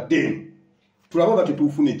bano badde eno tulabo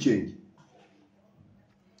batetuufune change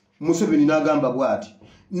Museveni n'agamba bw'ati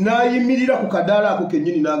n'ayimirira ku kadaala ako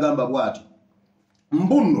kennyini n'agamba bw'ati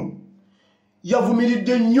mbuno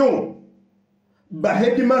yavumiridde nnyo ba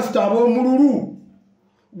headmaster ab'omululu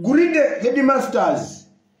gulide headmasters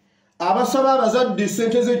abasaba abazadde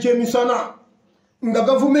ssente z'ekyemisana nga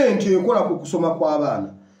gavumenti ekola ku kusoma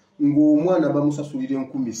kw'abaana ng'omwana bamusasulira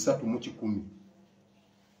 3,100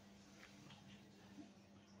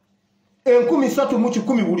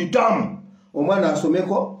 1,310 buli taamu omwana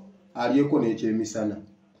asomeko alyeko n'ekyemisana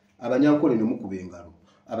abanyankole ne mukuba engalo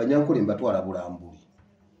abanyankole mbatwala bulambuli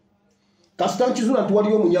kasita nkizula nti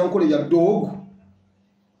waliwo omunyankole ya doogu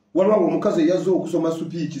waliwo omukazi eyazze okusoma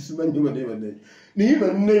supiiki simanyi naye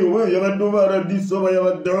banneyo yabadde oba aradisi oba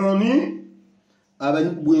yabaddaani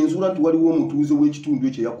bwenzula nti waliwo omutuuze w'ekitundu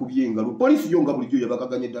ekyo yakubye engalo poliisi yo nga bulijjo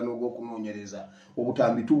yabakaganya edda n'ogw'okunoonyereza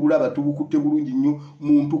obutambi tubulaba tubukutte bulungi nnyo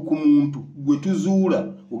muntu ku muntu gwe tuzuula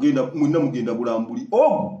mwenna mugenda bulambuli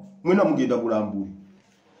mwenna mugenda bulambuli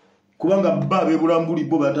kubanga babe bulambuli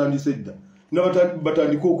bo batandise dda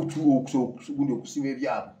batandika okusiba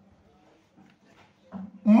ebyabo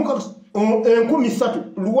 3,000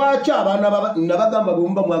 lwaki abaana nabagamba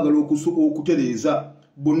bomba mwagala okutereeza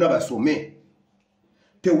bonna basome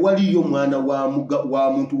tewaliyo mwana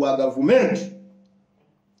wa muntu wa gavumenti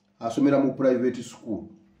asomera mu private school.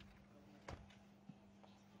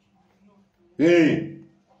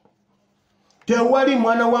 Tewali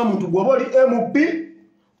mwana wa muntu gwoba oli MP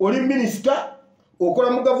oli minister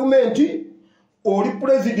okola mu gavumenti oli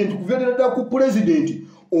president kuvenera ku president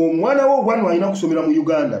omwana wo wano alina kusomera mu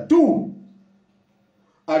Uganda tu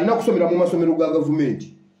alina kusomera mu masomero ga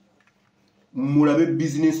gavumenti. Mulabe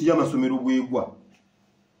business y'amasomero bwegwa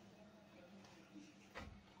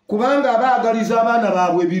kubanga abaagaliza abaana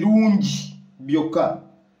baabwe birungi byokka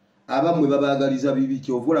abamwe babaagaliza bibi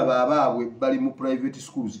kyovula baabwe bali mu private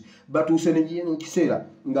schools batuuse ne kiseera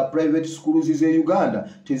nga private schools ze Uganda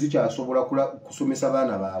tezikyasobola kusomesa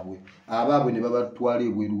abaana baabwe ne babatwala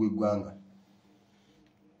ebweru w'eggwanga.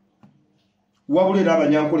 Wabulera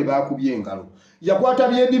abanyankole baakubye engalo yakwata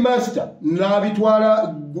by'edimaster n'abitwala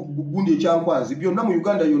gundi ekyankwazi byonna mu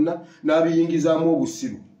Uganda yonna n'abiyingizaamu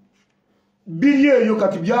obusiru. Biri eyo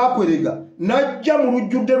kati byakwerega najja mu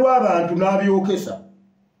lujjudde lw'abantu n'abyokesa.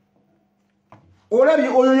 Olabye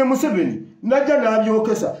oyo ye Museveni najja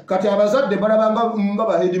n'abyokesa kati abazadde balaba nga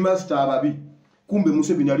ba headmaster ababi kumbe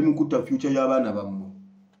Museveni ali mu kutta future y'abaana bammwe.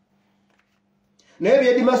 Naye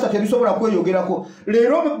headmaster tebisobola kweyogerako.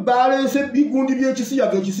 Leero baleese bigundi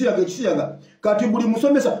by'ekisiyaga kati buli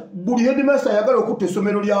musomesa buli headmaster ayagala okutta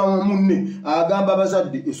essomero lya munne agamba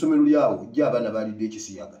abazadde essomero lyawo gye abaana balidde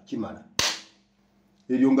ekisiyaga kimala.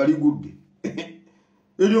 Eryo nga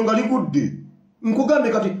ligudde nkugambe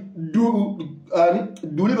kati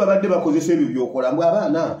duli babadde bakozesa ebyo byokola mbw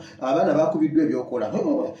abaana bakubiddwa ebyokola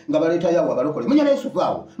nga baleeta yawo abalokole manya Yesu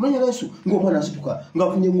vaawo manya Yesu ng'omwana asituka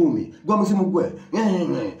ng'afunye ngumi gwa muzimu gwe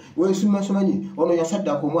wensimanyi ono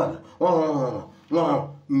yasaddaako omwana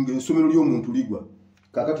ng'essomero ly'omuntu ligwa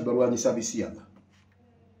kakati balwanyisa bisiyaga.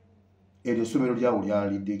 Eryo essomero lyawo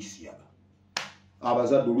lyalidde ekisiyaga.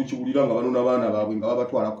 Abazadde olukiwulira nga banona abaana baabwe nga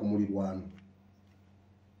babatwala ku mulirwano.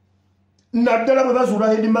 Naddala bwe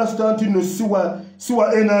bazuula headmaster nti no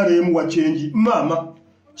siwa NRM wa change mama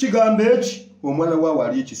kigambo eki omwana waawe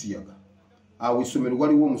ali ekisiyaga. Awo essomero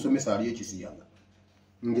waliwo omusomesa ali ekisiyaga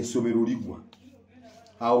ng'essomero ligwa.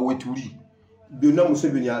 Awo wetuli byonna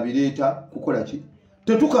Museveni abireeta kukola ki?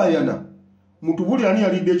 Tetukayana mutubuli ani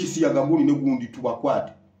alidde ekisiyaga guli ne gundi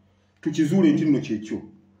tubakwate tukizuule nti nno kyekyo.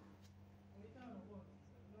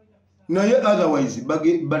 Naye otherwise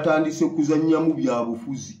batandise kuzannyamu bya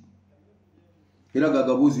bufuzi. Era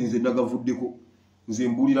gagabuzi nze nagavuddeko nze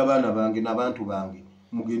mbuulira abaana bange n'abantu bange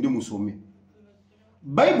mugende musome.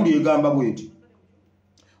 Bayibuli egamba bweti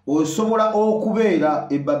osobola okubeera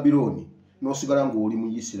e Babiloni n'osigala ng'oli mu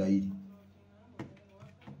Isirayiri.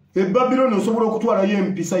 E Babiloni osobola okutwalayo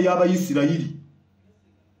empisa y'Abayisirayiri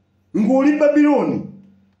ng'oli Babiloni.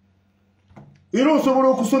 Era osobola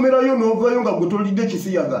okusomerayo n'ovayo nga gwe tolidde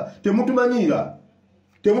ekisiyaga. Temutumanyira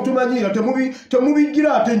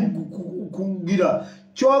temubigira ate kugira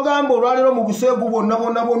kyogamba olwaliro mu buseegu bonna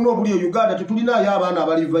obuli e Uganda tetulinayo abaana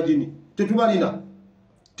abali Virgin. Tetubalina.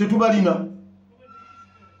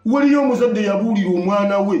 Waliyo omuzadde yabuulira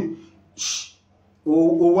omwana we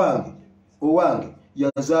owange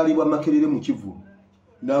yazaalibwa Makerere mu Kivulu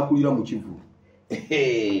n'akulira mu Kivulu.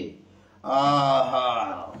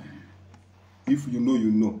 If you know,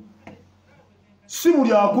 you know. Si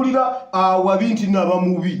buli akulira awabi nti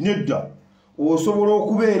n'abamubi nedda. Osobola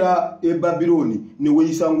okubeera e Babiloni ne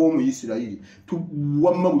weeyisa ng'Omuyisirayiri.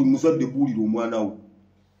 Wamma buli muzadde buulira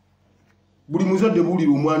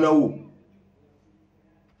omwana wo.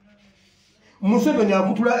 Museveni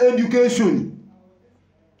akutula education.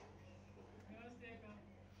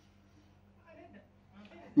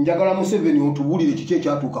 Njagala Museveni otubuulire kiki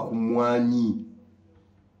ekyatuuka ku mmwanyi.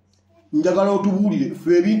 Njagala otubuulire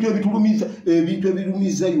ffe ebintu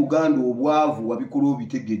ebirumiza Uganda obwavu wabikola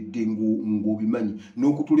obitegedde ng'obimanyi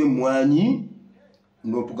n'okutula emmwanyi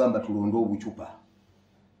n'otugamba tulonde obucupa.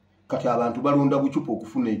 Kati abantu balonda bucupa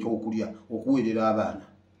okufuna ekyokulya okuweerera abaana.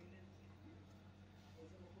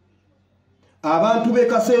 Abantu b'e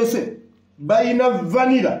Kasese bayina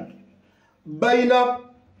vanira, bayina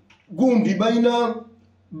gundi,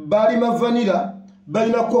 balima vanira,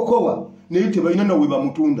 bayina kokowa naye tebalina nawe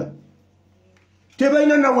bamutunda.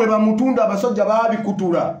 Abasajja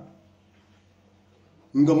baabikutula.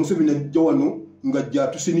 Nga Museveni ajja wano nga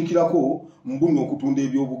gyatusinikirako mbuno okutunda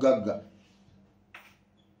ebyobugagga.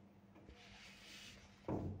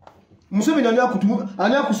 Museveni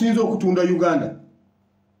ani akusinza okutunda Uganda?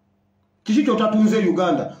 Kiki kyotatunze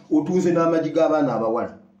Uganda? Otunze n'amagi g'abaana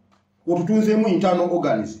abawala. Otutunzeemu internal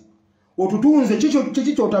organs. otutunze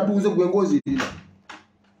chicho otatunze gwe ngozi lina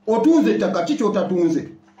otunze ettaka chicho otatunze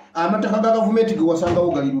amataka ga gavumenti ge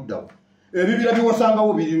wasangawo gali luddawo ebibira bye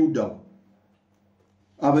wasangawo biri luddawo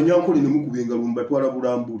abanyankole ne mukubenga lumba twala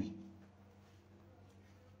bulambuli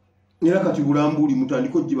era kati bulambuli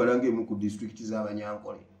mutandika ogibalange mu ku district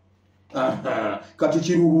z'abanyankole kati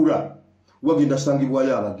kiruhura wagenda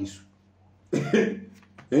sangibwayo abagisu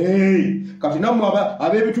kati namwe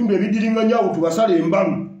ab'ebitundu ebidiringanya tubasale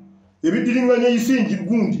embalu ebidiringanya isingi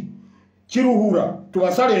gundi kiruhura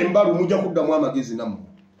tubasale embalu mujja kuddamu amagezi namwe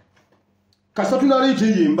kasa tunaleeta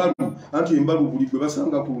eyo embalu anti embalu buli gwe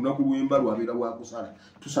basanga ku lunaku lw'embalu abeera wakusala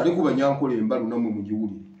tusale ku banyankole embalu namwe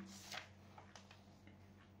mugiwulire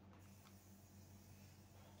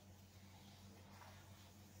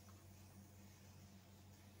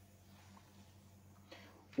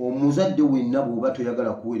omuzadde wenna bw'oba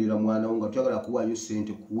toyagala kuweerera mwana wo nga toyagala kuwaayo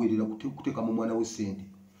ssente kuweerera kuteeka mu mwana we ssente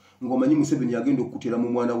ng'omanyi Museveni agenda okukutera mu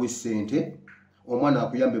mwana we ssente omwana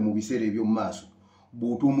akuyambe mu biseera eby'omu maaso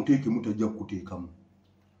bw'ota omuteekemu tajja kukuteekamu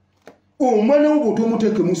omwana wo bw'ota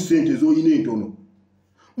omuteekemu ssente z'olina entono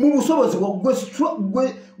mu busobozi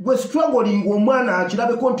gwe struggling omwana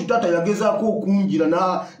akirabeko nti taata yagezaako okunjira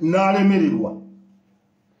n'alemererwa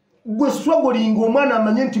gwe struggling omwana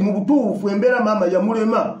amanye nti mu butuufu embeera maama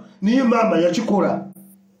yamulema niye maama yakikola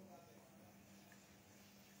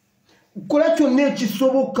kola kyonna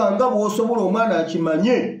ekisoboka nga bw'osobola omwana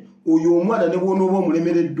akimanye oyo omwana ne bw'onooba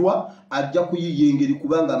omulemereddwa ajja kuyiya engeri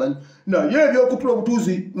kubanga amanyi naye ebyokutula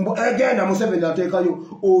obutuuzi egenda Museveni ateekayo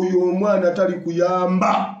oyo omwana tali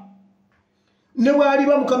kuyamba ne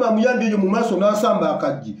bw'aliba Mukama amuyambye eyo mu maaso n'asamba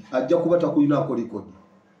akaggi ajja kuba takulinaako likodi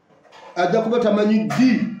ajja kuba tamanyi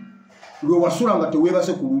ddi lwe wasula nga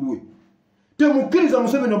teweebase ku lulwe temukkiriza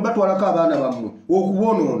Museveni obatwalako abaana bammwe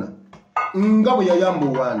okuboonoona nga bwe yayamba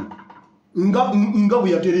owaani nga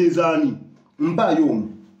bwe yatereezaani mpaayo omu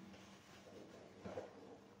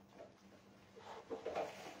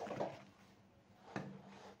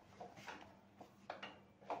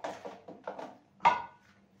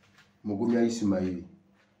mugumya ASIIMWE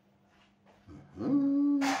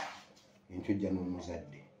enkyojja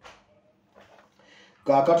n'omuzadde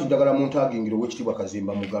kaakati njagala muntagingiro w'ekitiibwa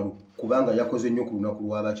Kazimba Mugalu kubanga yakoze nnyo ku lunaku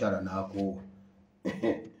lw'abakyala n'akoowa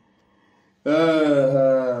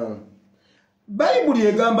Bayibuli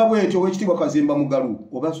egamba bw'etyo ow'ekitiibwa Kazimba Mugalu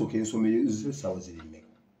oba nsooka ensomeyo z'essaawa ziri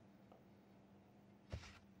mmeka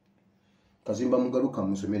Kazimba Mugalu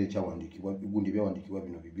kamusomere ekyawandiikibwa gundi byawandiikibwa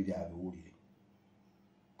bino bibiri abiwulire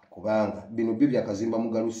kubanga bino byo bya Kazimba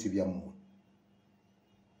Mugalu si byammwe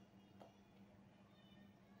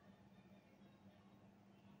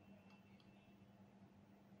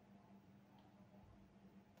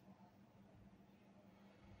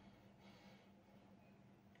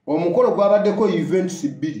omukolo gwabaddeko events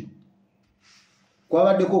bbiri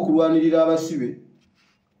kwabaddeko okulwanirira abasibe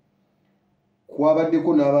kwabaddeko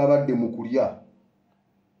n'ababadde mu kulya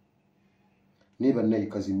naye bannaye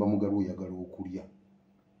Kazimba Mugalu oyagala okulya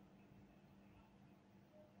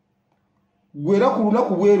gwera ku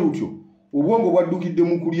lunaku bwe lutyo obwongo bwaddukidde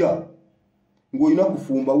mu kulya ng'olina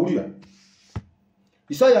kufumba wulira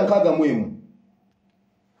Isaaya 61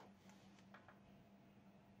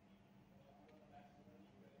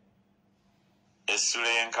 Essula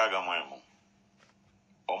y'enkaagamwemu.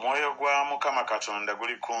 Omwoyo gwa Mukama Katonda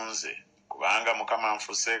guli ku nze, kubanga Mukama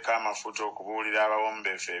anfuseeko amafuta okubuulira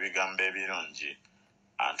abawombeefu ebigambo ebirungi.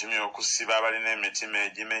 Antumye okusiba abalina emitima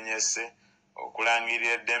egimenyese,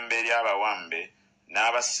 okulangirira eddembe ery'abawambe,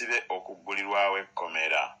 n'abasibe okuggulirwawo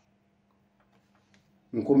ekkomera.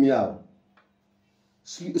 Nkomyawo.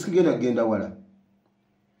 Sigenda wala.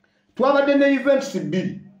 Twabadde ne events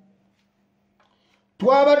bbiri.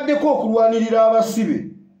 Twabaddeko okulwanirira abasibe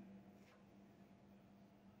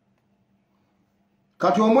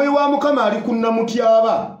kati omwoyo wa Mukama ali ku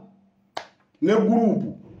Namutyaba ne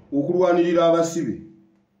gurupu okulwanirira abasibe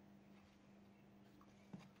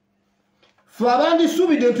ffe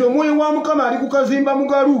abandisuubidde nti omwoyo wa Mukama ali ku Kazimba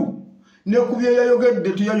Mugalu ne ku bye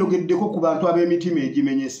yayogedde teyayogeddeko ku bantu ab'emitima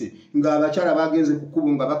egimenyese ng'abakyala bagenze ku kkubo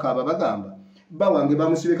nga bakaaba bagamba bawange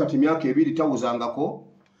bamusibe kati myaka 2 tawuzangako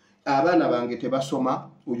abaana bange tebasoma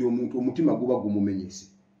oyo omuntu omutima guba gumumenyese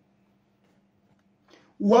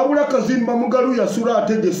wabula Kazimba Mugalu yasula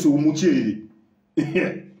ategese omukyere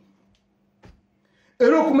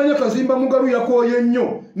era okumanya Kazimba Mugalu yakooye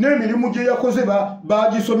nnyo n'emirimu gye yakoze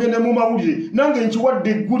bagisomye ne mu mawulire nange nkiwadde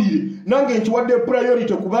eggulire nange nkiwadde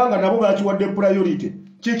priority kubanga nabo bakiwadde priority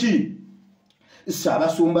kiki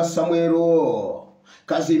Ssaabasumba Samwero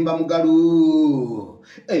Kazimba Mugalu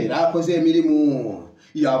era akoze emirimu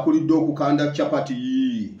yakulidde okukanda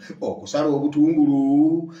chapati okusala obutungulu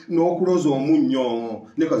n'okuloza omunnyo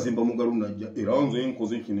ne Kazimba Mugalu najja era nze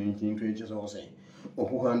nkoze kino ekintu ekisoose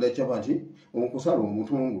okukanda capati okusala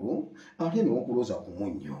obutungulu ate n'okuloza ku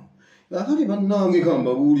munnyo akali bannange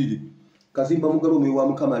kambabuulire Kazimba Mugalu omwoyo wa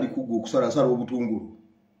Mukama ali kuggwe okusalasala obutungulu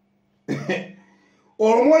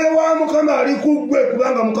omwoyo wa Mukama ali kuggwe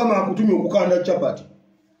kubanga Mukama akutumye okukanda capati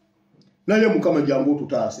naye Mukama jangu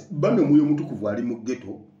otutaase banne omwoyo mutukuvu ali mu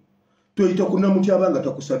ghetto toyita kunnamutyaba nga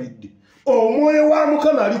takusabidde omwoyo wa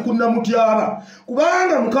Mukama ali kunnamutyaba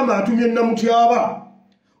kubanga Mukama atumye nnamutyaba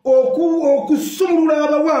okusumulula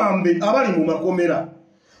abawambe abali mu makomera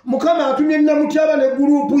Mukama atumye nnamutyaba ne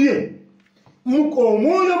gurupu ye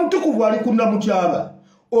omwoyo mutukuvu ali kunnamutyaba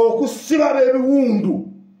okusiba ebiwundu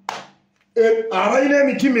abalina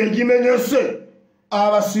emitima egimenyese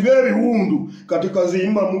abasibe ebiwundu kati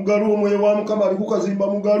Kazimba Mugalu omwoyo wa Mukama ali ku Kazimba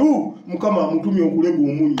Mugalu Mukama amutumye okulega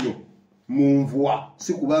omunnyo munvwa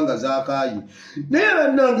si kubanga zaakaayi naye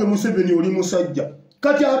bannange Museveni oli musajja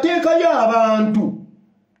kati ateekayo abantu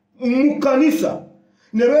mu kanisa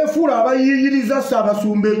ne beefuula abayiyiriza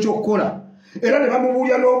Ssaabasumba ekyokukola era ne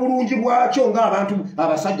bamubuulya n'obulungi bwakyo ng'abantu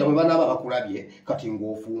abasajja bwe banaaba bakulabye kati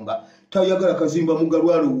ng'ofumba tayagala Kazimba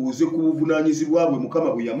Mugalu alowooze ku buvunaanyizibwa bwe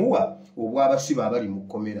Mukama bwe yamuwa obw'abasibe abali mu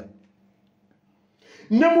kkomera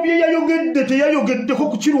ne mu bye yayogedde teyayogeddeko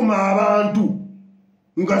ku kiruma abantu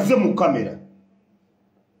ngaze mu kamera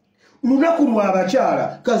lunaku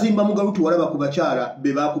lw'abakyala Kazimba Mugalu tuwalaba ku bakyala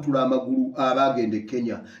be baakutula amagulu abaagenda e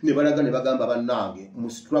Kenya ne balaga ne bagamba bannange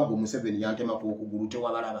mu struggle Museveni yantemako okugulu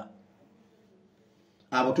tewabalaba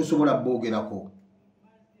abo tosobola boogerako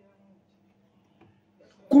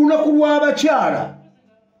ku lunaku lw'abakyala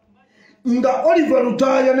nga Oliver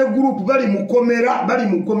Lutaaya ne group bali mu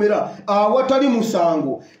komera awatali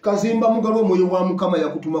musango Kazimba Mugalu omwoyo wa Mukama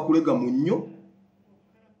yakutuma kulega munnyo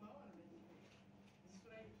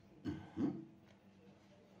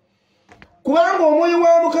kubanga omwoyo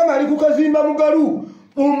wa Mukama ali ku Kazimba Mugalu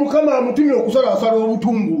Mukama amutumye okusalasala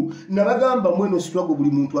obutungulu nabagamba mweno struggle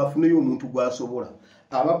buli muntu afuneyo omuntu gwasobola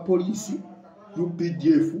abapoliisi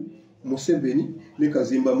UPDF Museveni ne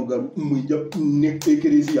Kazimba Mugalu mwinja ne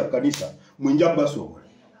ekereziya kanisa mwinja basobola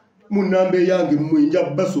munambe yange mwinja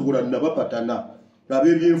basobola nabapatana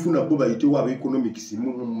ab'ebyenfuna bo bayitewo aba economics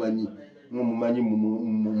mumumanyi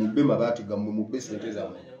mu bema batiga mu besente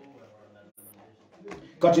zammwe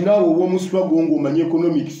kati naawe owomu struggle ng'omanyi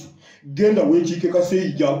economics genda weekiike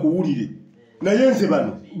kaseeyi gyakuwulire naye nze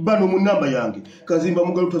bano mu nnamba yange Kazimba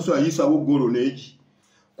Mugalu tasobola yisawo golo n'eki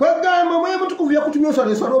kwegamba omwoyo mutukuvu yakutumye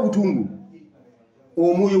osalesala obutungulu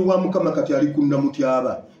omwoyo wa Mukama kati ali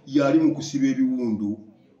kunnamutyaba yali mu kusiba ebiwundu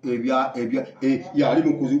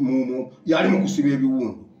yali mu kusiba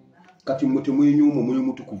ebiwundu kati mmwe temwenyuuma omwoyo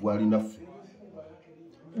mutukuvu ali naffe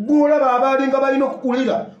bw'olaba abalinga balina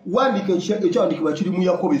okukulira wandika ekyandikibwa kiri mu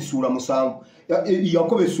Yakobo essuula 7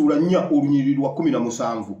 Yakobo essuula 4 olunyiriri lwa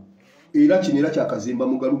 17 era kino era kya Kazimba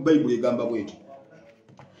Mugalu Bayibuli egamba bweti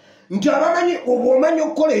nti abamanyi obwomanyi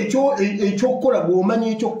okukola ekyokukola bw'omanyi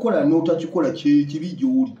ekyokukola n'otakikola kyekibi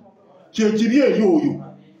gy'oli kyekibi eri oyo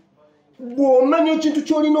bw'omanyi ekintu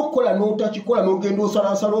ky'olina okukola n'otakikola n'ogenda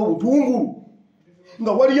osalasala obutungulu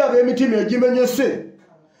nga waliyo ab'emitima egimenyese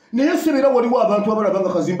naye sebera waliwo abantu abalaba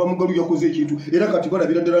nga Kazimba Mugalu yakoze ekintu era kati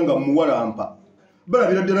balabira ddala nga muwalampa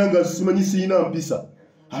balabira ddala nga simanyi siina mpisa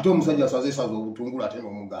ate omusajja asazeesaza obutungulu ate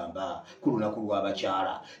n'omugamba ku lunaku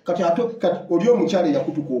lw'abakyala kati oli omukyala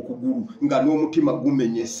yakutuka okugulu nga n'omutima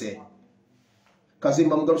gumenyese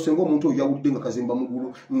Kazimba Mugalu senga omuntu oyo yawulidde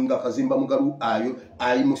nga Kazimba Mugalu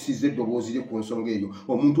ayimusiza eddoboozi lye ku nsonga eyo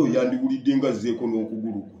omuntu oyo yandiwulidde nga azzeeko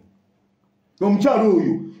n'okugulu kwe omukyala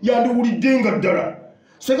oyo yandiwulidde nga ddala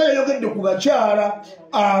senga yayogedde ku bakyala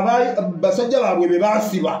basajja baabwe be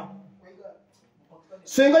baasiba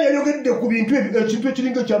senga yayogedde ku bintu ekintu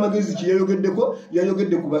ekiringa ekyamagezi kyeyayogeddeko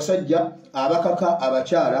yayogedde ku basajja abakaka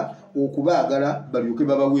abakyala okubaagala balyoke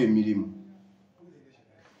babawo emirimu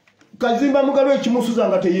Kazimba Mugalu ekimusuza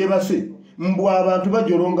nga teyeebase mbu abantu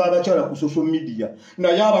bajolonga abakyala ku social media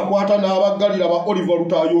naye abakwata n'abaggalira ba Oliver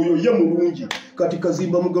Lutaaya oyo ye mulungi kati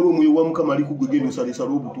Kazimba Mugalu omwoyo wa Mukama ali kugegenda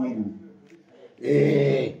osalesala obutungulu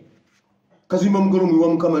Kazimba Mugalu omwoyo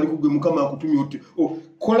wa Mukama ali kugwe Mukama akutumye oti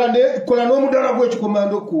kola n'omudaala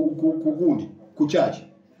gw'ekikomando ku gundi ku kyaki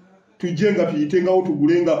tujjenga tuyitengawo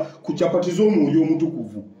tugulenga ku capati z'omwoyo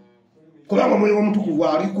omutukuvu kubanga omwoyo omutukuvu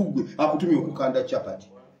ali kugwe akutumye okukanda capati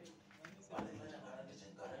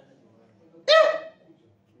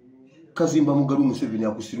Kazimba Mugalu Museveni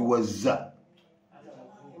akusiruwazza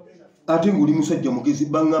ate ng'oli musajja mugezi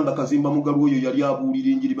bangamba Kazimba Mugalu oyo yali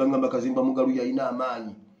abuulira enjiri bangamba Kazimba Mugalu yalina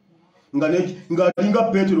amaanyi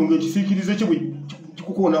ng'alinga Petero ng'ekisiikirize kye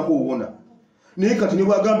kikukoonako owona. Naye kati ne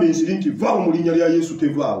bwagamba ensiri nti vaawo mu linnya lya Yesu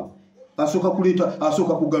tevaawo. Asooka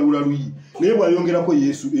kugalula luyi. Naye bw'ayongerako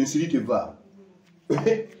Yesu ensiri tevaawo.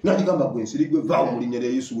 N'atigamba gwe ensiri gwe vaawo mu linnya lya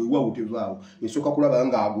Yesu weewaawo tevaawo. Esooka kulaba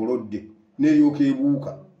nga agolodde n'eryoka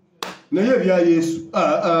ebuuka. Naye ebya Yesu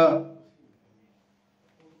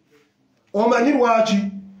omanyi lwaki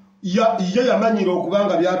ye yamanyira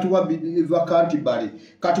okubanga byatuwa biva Kantibale.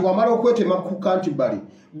 Kati wamala okwetema ku Kantibale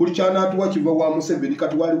buli kyanaatuwa kiva wa Museveni.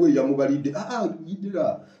 Kati waliwo eyamubalidde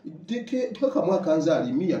yidira tekamu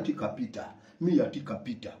akanzaali miya tikapita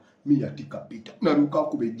naluka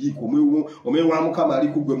akuba ejjiiko omwe wa Mukama ali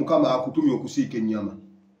kugwe Mukama akutumye okusiika ennyama.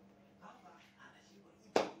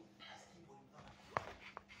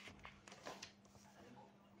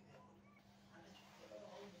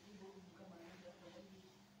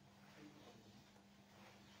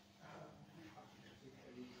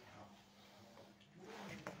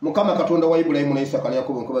 Mukama Katonda wa Ibrahimu na Isaka na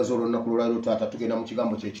Yakobo nkubaza olunaku lw'olwaleero taata tugenda mu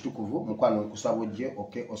kigambo kye ekitukuvu mukwano nkusaba ojje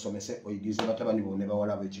osomese oyigize batabani bo ne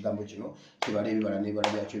bawala bo ekigambo kino kibale ebibala n'ebibala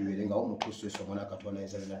byakyo bibeerengawo mu Kristo Yesu omwana Katonda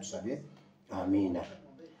ayinza byonna tusabye amiina.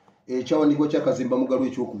 Ekyawandiikibwa ky'akazimba mugalu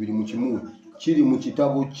ekyokubiri mu kimu kiri mu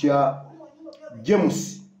kitabo kya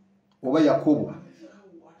James oba Yakobo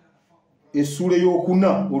essuula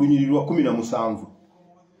ey'okuna olunyiriri lwa 17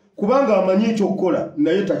 kubanga amanyi ekyokukola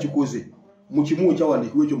naye takikoze. Mu kimu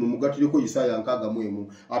ekyawandiikibwa ekyo mumugatireko Isaaya 61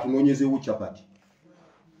 atunoonyezeewo kyapati.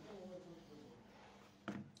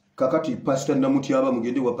 Kakati Pastor Namutyaba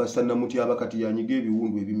mugende wa Pastor Namutyaba kati yanyiga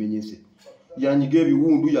ebiwundu ebimenyese. Yanyiga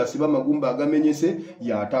ebiwundu yasiba amagumba agamenyese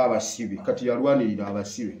yata abasibe kati yalwanirira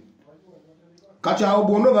abasibe. Kati awo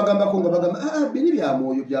bonna bagambako nga bagamba biri bya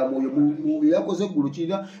mwoyo mu yakoze eggulu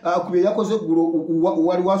kira kubye yakoze eggulu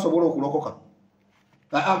wali wasobola okulokoka.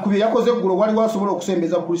 Akubye yakoze eggulu wali wasobola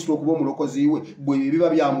okusembeza Kristo okuba omulokozi we bwe biba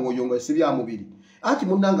bya mwoyo nga si bya mubiri. Ati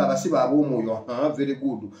munnanga abasiba ab'omwoyo very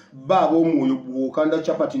good ba ab'omwoyo bwokanda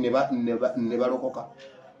chapati ne balokoka.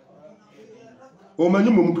 Omanyi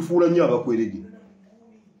mwe mutufuula nnyo abakwerege.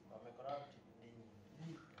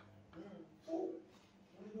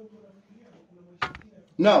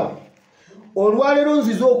 Now olwaleero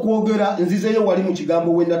nzize okwogera nzizeyo wali mu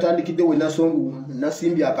kigambo we natandikidde we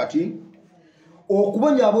nasimbye akati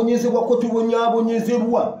okubonyaabonyezebwa ko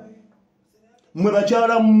tubonyaabonyezebwa mwe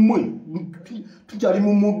bakyala mmwe tukyali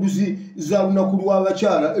mu mudduzi za lunaku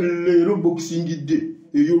lw'abakyala leero bokisingidde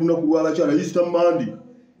ey'olunaku lw'abakyala Easter Monday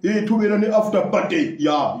tubeera ne after party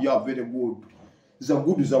very good za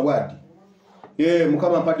good zawadi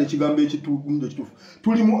Mukama mpadde ekigambo ekituufu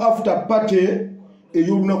tuli mu after party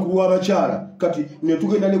ey'olunaku lw'abakyala kati ne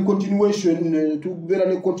tugenda ne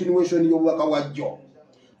continuation y'obubaka wajjo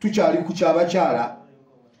tukyali ku kyabakyala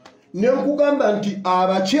ne nkugamba nti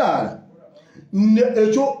abakyala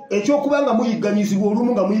ekyokubanga muyigganyizibwa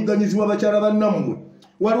olumu nga muyigganyizibwa abakyala bannammwe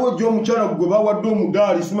waliwo jjo omukyala gwe bawadde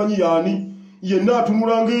omudaali simanyi yaani yenna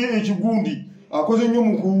atunulanga ekigundi akoze nnyo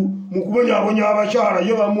mu kubonyaabonya abakyala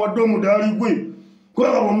ye bamuwadde omudaali gwe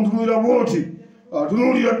kubanga bwemutunulira bwoti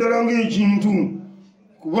atunuulira ddala ng'ekintu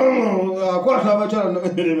kubanga akwata abakyala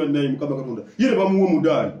naye Mukama Katonda ye bamuwa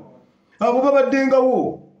omudaali abo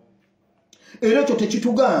babaddengawo. Era ekyo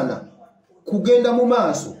tekitugaana kugenda mu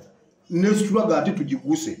maaso nesitulaga ate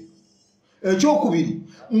tugiguse. Ekyokubiri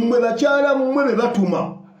mmwe bakyala mmwe be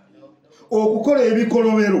batuma okukola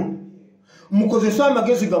ebikolobero mukozesa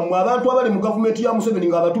amagezi gammwe abantu abali mu gavumenti ya Museveni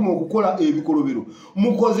nga abatuma okukola ebikolobero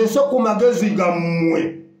mukozese ku magezi gammwe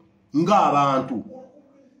ng'abantu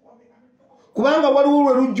kubanga waliwo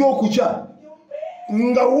lwe lujja okukya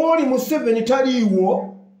nga wooli Museveni taliiwo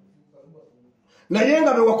naye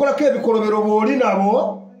nga bewakolako ebikolobero booli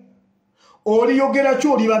nabo oliyogera ki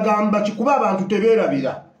olibagamba kikuba abantu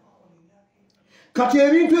tebeerabira. Kati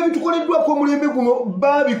ebintu ebitukoleddwako omulembe guno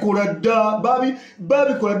babikola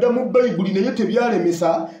dda mu Bayibuli naye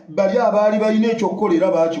tebyalemesa bali abaali balina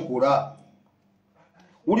ekyokukolera bakikola.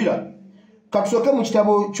 Wulira katusooke mu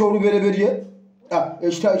kitabo ky'olubereberye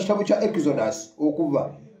ekitabo kya Exodus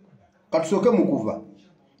okuva katusooke mu kuva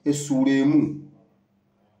essuula 1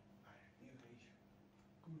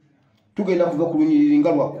 tugenda kuva ku lunyiriri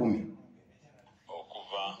nga lwa 10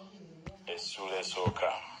 okuva essuula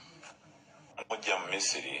esooka. Mujja mu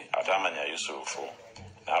Misiri atamanya Yusufu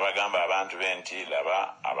n'abagamba abantu be nti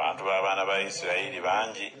laba abantu b'abaana ba Isirayiri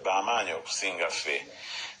bangi b'amaanyi okusinga ffe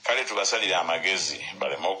kale tubasalire amagezi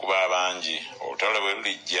baleme okuba abangi olutalo bwe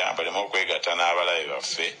lulijja baleme okwegatta n'abalabe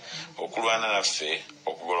baffe okulwana naffe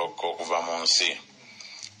okugolokoka okuva mu nsi.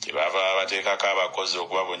 Kyebaava bateekako abakozi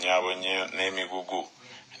okubabonyaabonya n'emigugu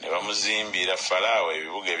ne bamuzimbira Falaawo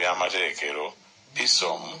ebibuga eby'amaterekero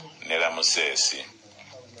Pisomu ne Lamusesi.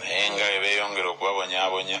 naye nga bwe beeyongera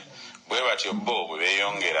okubabonyaabonya bwe batyo bo bwe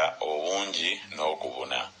beeyongera obungi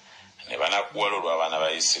n'okubuna ne banakuwala olw'abaana ba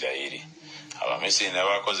Isirayiri. Abamisiri ne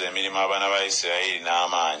bakoze emirimu abaana ba Isirayiri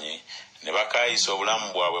n'amaanyi ne bakaayisa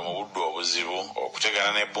obulamu bwabwe mu buddu obuzibu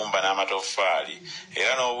okutegana n'ebbumba n'amatoffaali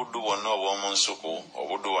era n'obuddu bwonna obw'omu nsuku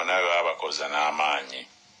obuddu bwonna bwe babakoza n'amaanyi.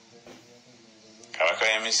 Kabaka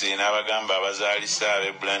w'e Misiri n'abagamba abazaalisa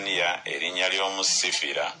Abebulaniya erinnya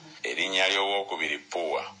ly'Omusifira erinnya ly'owookubiri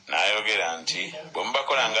Puwa n'ayogera nti bwe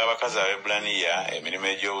mubakolanga abakazi Abebulaniya emirimu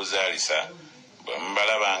egy'obuzaalisa bwe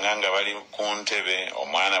mubalabanga nga bali ku ntebe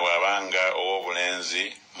omwana bw'abanga ow'obulenzi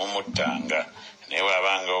mumuttanga naye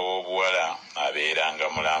bw'abanga ow'obuwala abeeranga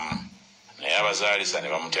mulamu. Naye abazaalisa ne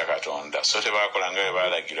bamutya Katonda so tebaakolanga bwe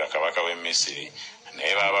baalagirwa kabaka w'e Misiri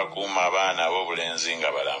naye baabakuuma abaana ab'obulenzi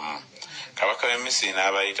nga balamu. Kabaka w'e Misiri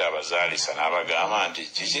n'abayita abazaalisa n'abagamba nti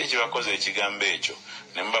kiki ekibakoze ekigambo ekyo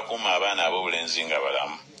ne mubakuuma abaana ab'obulenzi nga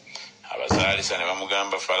balamu? Abazaalisa ne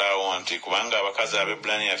bamugamba Falaawo nti kubanga abakazi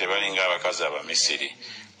Abebulaniya tebalinga abakazi Abamisiri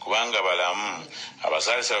kubanga balamu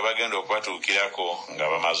abazaalisa bwe bagenda okubatuukirako nga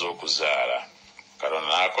bamaze okuzaala. Katonda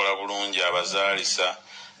n'akola bulungi abazaalisa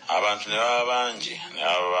abantu ne baba bangi ne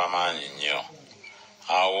baba b'amaanyi nnyo.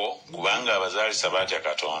 Awo kubanga abazaalisa baatya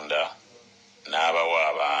Katonda n'abawa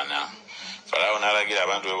abaana. Falaawo n'alagira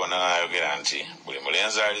abantu be bonna n'ayogera nti buli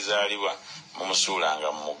mulenzi alizaalibwa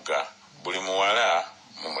mumusuulanga mu mugga, buli muwala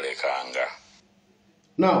mumulekanga.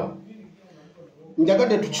 Now,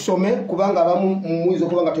 njagadde tukisome kubanga abamu muyinza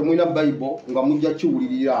okuba nga temulina Bayibuli nga mujja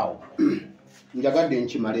kiwulirira awo. Njagadde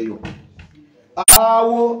nkimaleyo.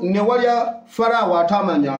 Awo ne walya Falaawo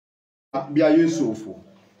atamanya bya Yusufu.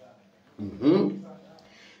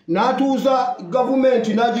 N'atuuza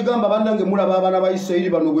gavumenti n'agigamba bannange mulaba abaana ba Isirayiri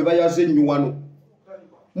bano bwe bayaze nnyo wano.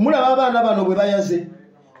 Mulaba abaana bano bwe bayaze.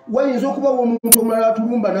 Wayinza okubawo omuntu omulala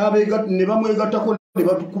atulumba ne bamwegattako ne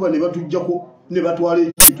batukuba ne batujjako ne batwala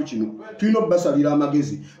ekintu kino. Tulina okubasalira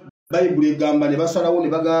amagezi. Bayibuli egamba ne basalawo ne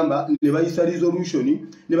bagamba ne bayisa resolution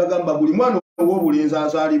ne bagamba buli mwana ow'obulenzi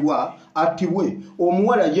azaalibwa attibwe,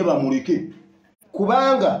 omuwala ye bamuleke.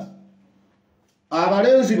 Kubanga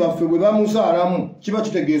abalenzi baffe bwe bamuzaalamu kiba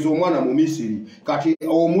kitegeeza omwana mu Misiri kati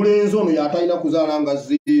omulenzi ono yatalina kuzaala nga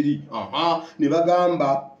zeeri. Ne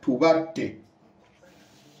bagamba tubatte.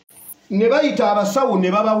 Ne bayita abasawo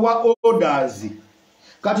ne babawa orders.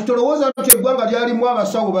 Kati tolowooza nti eggwanga lyalimu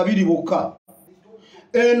abasawo babiri bokka.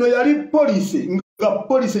 Eno yali poliisi nga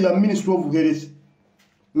poliisi ya Ministry of Health.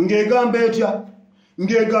 Ng'egamba etya?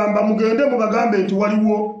 Ng'egamba mugende mubagambe nti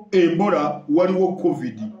waliwo Ebola, waliwo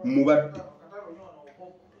COVID mubatte.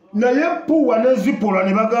 Naye Puwa ne Zipola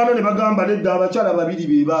ne bagaana ne bagamba nedda abakyala babiri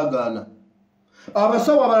be baagaana.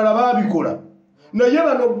 Abasawo abalala baabikola. Naye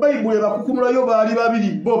bano Bayibuli bakukumulayo baali babiri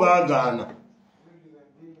bo baagaana.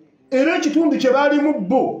 Era ekitundu kye baalimu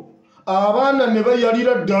bo abaana ne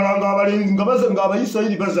bayalira ddala nga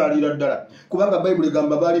Abayisirayiri bazaalira ddala kubanga Bayibuli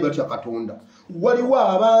egamba baali batya Katonda. Waliwo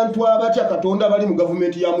abantu abatya Katonda bali mu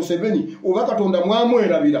gavumenti ya Museveni oba Katonda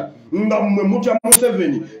mwamwerabira nga mmwe mutya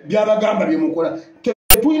Museveni byabagamba bye mukola.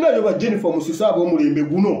 Tetulinayo ba Jennifer Musisi ab'omulembe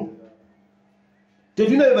guno.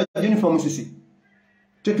 Tetulinayo ba Jennifer Musisi.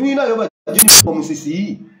 Tetulinayo ba Jennifer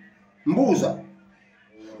Musisi. Mbuuza.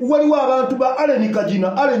 Waliwo abantu ba Aleni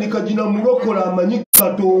Kagina mulokola amanyi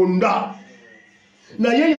Katonda.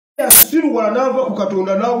 Naye yasiruwala n'ava ku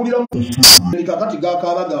Katonda n'awulira kakati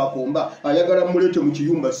gakaabaga bakomba ayagala mulete mu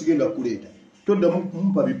kiyumba sigenda kuleeta. Todda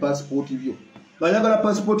mumpa bipasipoti byo. Ayagala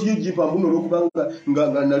pasipoti ye jipa mbuno olwokubanga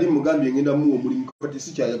nga nali mugambye ngenda mu omulimu kati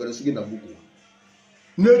si kyayagala sigenda kuguwa.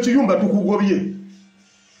 N'ekiyumba tukugobye.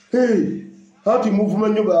 Hati muvuma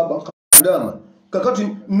nnyo bakadama. Kakati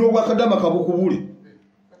n'obwakadama kabukubule.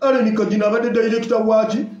 Aleni Kagina abadde director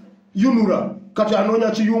waki Yunura kati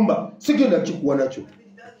anoonya kiyumba sigenda kikuwa nakyo.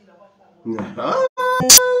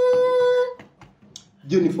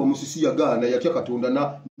 Jennifer Musisi yagaana yatya Katonda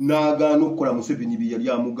n'agaana okukola Museveni bye yali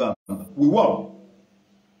amugamba. Weewaawo.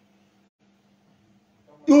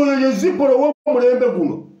 Oyo ye Zipola w'omulembe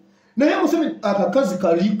guno. Naye Museveni akakazi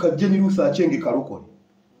kali ka Jenny Ruth Achenge kalokole.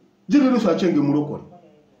 Jenny Ruth Achenge mulokole.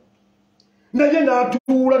 Naye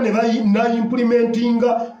n'atuula ne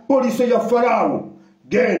implementinga poliisi ya Falaawo.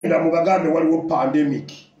 Genda mubagambe waliwo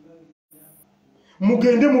pandemic.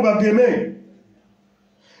 Mugende mubageme.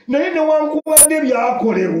 Naye newankubadde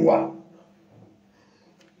byakolerwa.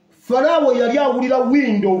 Falaawo yali awulira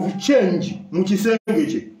wind of change mu kisenge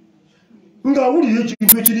kye. Ng'awulira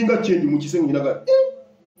ekintu ekiringa change mu kisenge naga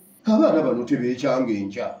abaana bano tebeekyanga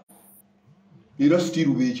enkya. Era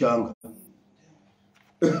sitiru beekyanga.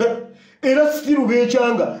 Era sitiru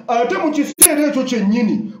beekyanga. Ate mu kiseera ekyo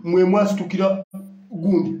kyennyini mwe mwasitukira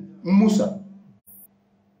gundi Musa.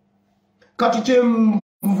 kati kye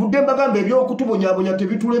nvudde mbagamba ebyokutubonyabonya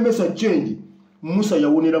tebitulemesa change. Musa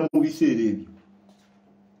yawonera mu biseera ebyo.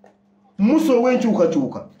 Musa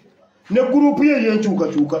ow'enkyukakyuka ne gurupu ye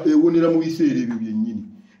y'enkyukakyuka ewonera mu biseera ebyo byennyini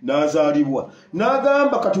n'azaalibwa.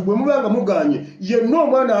 N'agamba kati bwe mubanga muganye yenna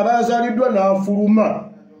omwana aba azaaliddwa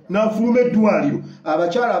n'afuluma eddwaliro.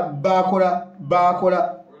 Abakyala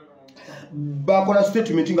bakola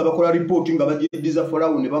statement nga bakola report nga bajeddiza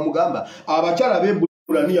Farawo ne bamugamba abakyala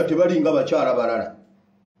b'Ebulaniya tebali nga bakyala balala.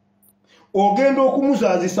 Ogenda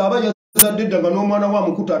okumuzaazisa aba yazadde ddanga n'omwana wa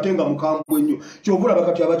mukuta ate nga mukambwe nnyo. Kyovulaba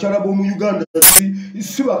kati abakyala b'omu Uganda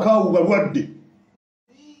si bakaawu balwadde.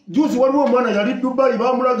 Juzi waliwo omwana yali Dubai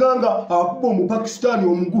bamulaganga akuba Omupakistani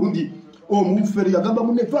omugundi omufere yagamba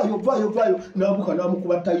munne vaayo n'abuka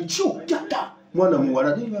n'amukuba tayicho tata mwana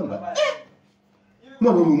muwala n'egamba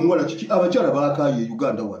mwana omuwala kiki abakyala baakaaye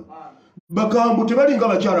Uganda wano bakambu tebali nga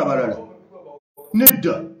bakyala balala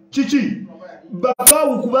nedda kiki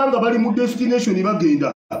bakaawu kubanga bali mu destination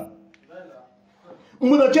bagenda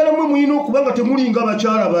mwe bakyala mwe muyina okubanga temuli nga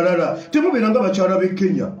bakyala balala temubeera nga bakyala b'e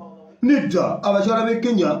Kenya nedda abakyala b'e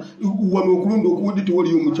Kenya wano okulonda okuwedde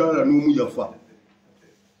tewaliyo omukyala n'omu yafa.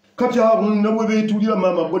 Kati abo nabwe beetulira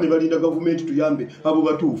maama bo ne balinda gavumenti tuyambe abo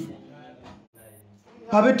batuufu.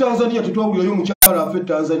 Abe Tanzania tetwawulirayo omukyala afe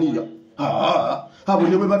Tanzania. Abo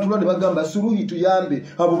ne bwe batula ne bagamba Suluhi tuyambe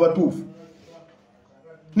abo batuufu.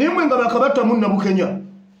 Nimwe nga bakabata munna mu Kenya.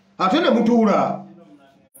 Ate ne mutuula.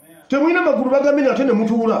 Temuyina magulu bagambe ate ne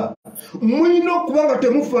mutuula. Muyina okubanga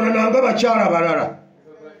temufaanana nga bakyala balala.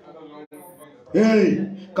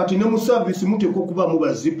 Kati ne mu service muteekwa okuba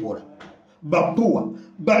mubazipola. Bapuwa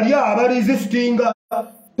bali abali zistinga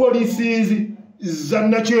policies za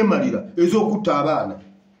nakyemalira ez'okutta abaana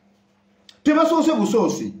tebasoose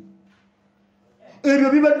busoosi. Ebyo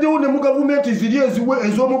bibaddewo ne mu gavumenti ziri eziwe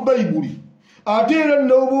ez'omu Bayibuli ate era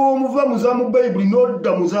n'obwomuva mu za mu Bayibuli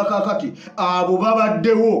n'odda mu za kaakati abo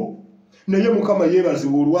babaddewo. Naye Mukama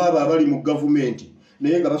yeebazibwa olw'abo abali mu gavumenti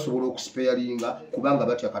naye nga basobola okusipeyalinga kubanga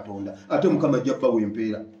batya Katonda ate Mukama ajja bawa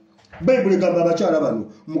empeera. Bayibuli egamba abakyala bano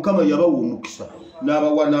Mukama yabawa omukisa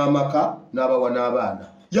n'abawa n'amaka n'abawa n'abaana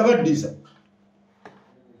yabaddiza.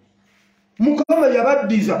 Mukama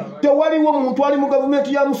yabaddiza. Tewaliwo muntu ali mu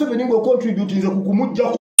gavumenti ya Museveni ng'okontributinze ku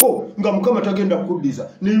kumuggyako nga Mukama tagenda kukuddiza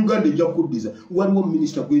ne Uganda ejja kukuddiza. Waliwo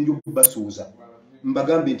minisita gwenjo basuuza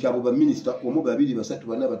mbagambe nti abo baminisita 1 2 3 4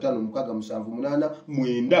 5 6 7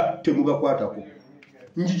 8 9 temubakwatako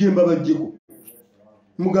njije mbabajjeko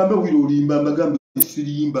mugambe wiro olimba mbagambe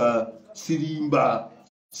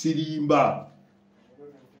sirimba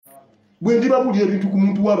bwe ndibabulira ebintu ku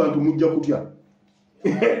muntu w'abantu mujja kutya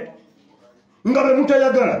nga be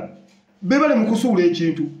mutayagala be bali mu kusuula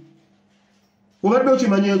ekintu obadde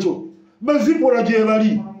okimanya ekyo bazipola gye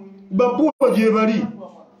bali bapuwa gye bali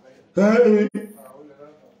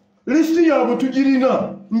listi yaabwe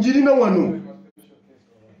njirina wano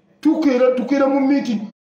tukeera mu meeting.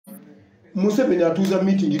 Museveni atuuza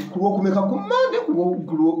meeting ku lwokumeka ku Mande ku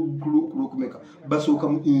lwokumeka basooka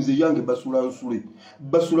nze yange basula nsule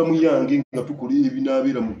basula mu yange nga tukola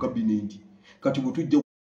ebinaabeera mu kabinenti. Kati bwe tujja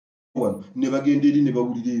wano ne bagenda eri ne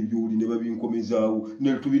bawulira ebyoli ne babinkomezaawo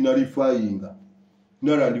ne tubinalifayinga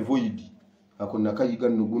narandi void ako nakayiga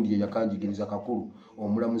nno gundi yakanjigiriza kakulu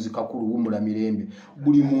omulamuzi kakulu wumula mirembe.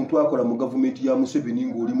 Buli muntu akola mu gavumenti ya Museveni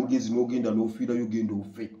ng'oli mugezi n'ogenda n'ofiirayo genda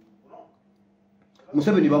ofe.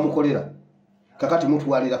 Museveni bamukolera kakati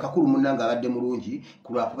mutwalira kakulu munnanga abadde mulungi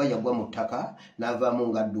kulwakuba yagwa mu ttaka n'avaamu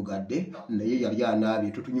ng'addugadde naye yali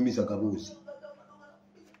anaabye tutunyumiza gaboozi.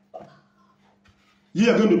 Ye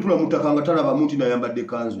yagenda otula mu ttaka nga talabamu nti nayambadde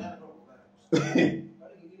kanzu.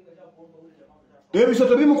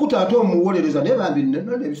 Ebisoto bimukuta ate omuwolereza naye bambi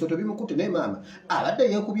nno ebisoto bimukute naye maama abadde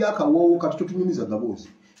yeekubya akawoowo kati tutunyumiza gaboozi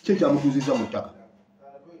kye kyamutuuziza mu ttaka.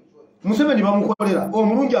 Museveni bamukolera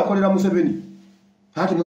omulungi akolera Museveni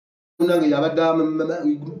ate munange yabadde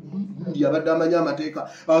amanya amateeka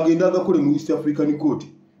agenda agakole mu East African Court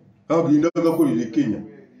agenda agakolera e Kenya.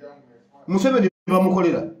 Museveni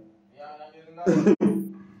bamukolera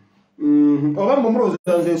oba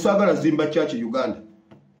mumulowooza nze saagala zimba church Uganda.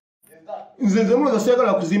 Nze mulowooza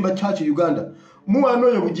saagala kuzimba church Uganda. Muwano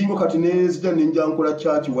oyo bujingo kati nezija ninja nkola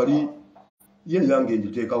church wali ye yange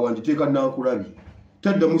njiteeka wanditeeka nankulabi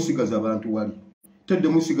tadda musigaza abantu wali tadde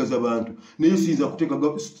musigaza abantu naye siza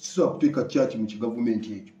kuteeka church mu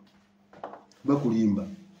kigavumenti ekyo bakulimba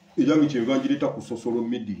ejange kyevanjireta ku social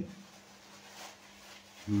media.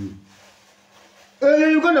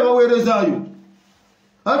 Uganda baweerezaayo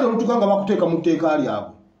ate olutukanga bakuteeka mu tteeka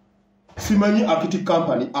lyabwe simanyi Act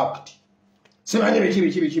Company Act simanyi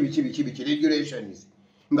biki regulations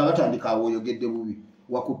nga batandika awo oyogedde bubi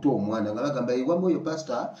wakuta omwana nga bagamba ewamu oyo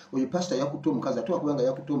pastor yakuta omukazi ate wakubanga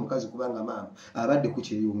yakuta omukazi kubanga maama abadde ku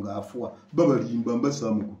kyeyunga afuwa babalimba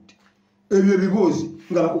mbasaamukutte ebyo ebiboozi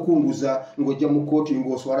nga bakukunguza ng'ojja mu kooti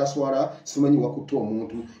ng'oswalaswala simanyi wakuta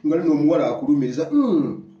omuntu nga lino omuwala akulumiriza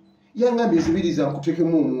yangambye ezibiriza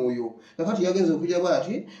nkutekemu omwoyo kakati yagenza okujja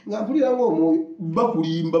bwati nga mpulira ng'omwoyo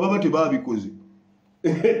bakulimba baba tebaabikoze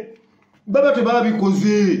baba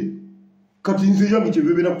tebaabikoze kati nze yange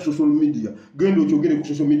kyebebera ku social media genda okyogere ku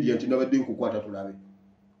social media nti nabadde nkukwata tulabe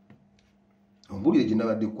ombulire gye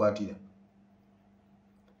nabadde kukwatira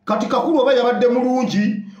kati kakulu oba yabadde mulungi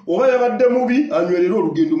oba yabadde mubi anywerera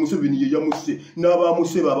olugendo Museveni ye yamusse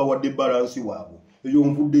n'abaamusse babawadde balansi waabwe eyo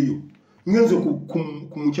nvuddeyo ngenze ku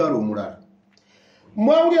mukyalo omulala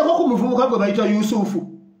mwawulyako ku muvubuka gwe bayita Yusufu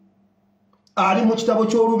ali mu kitabo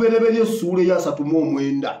ky'olubereberye essuula eya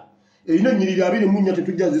 39 erina ennyiriri 24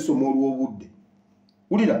 tetujja zisoma olw'obudde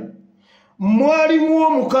wulira mwalimu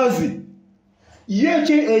omukazi ye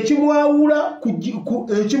ekimwawula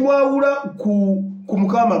ku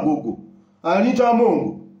mukamagogo anita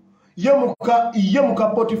mongo ye muka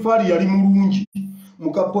Potifari yali mulungi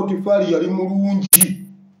muka Potifari yali mulungi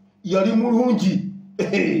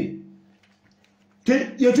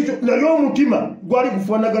naye omutima gwali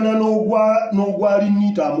gufaanagana n'ogwali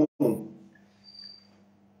nita mongo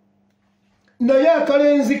naye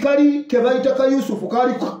akalenzi kali kebayita ka Yusufu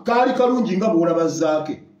kaali kalungi nga bw'olaba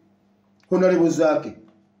zaake honalebo zaake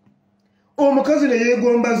omukazi ne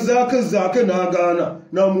yeegomba zaake n'agaana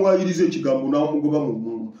n'amuwayiriza ekigambo n'amugoba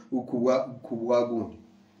ku bwagundi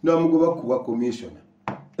n'amugoba ku bwa commissiona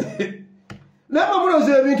naye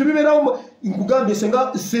muloza ebintu bibeerawo nkugambye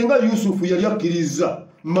senga Yusufu yali akkiriza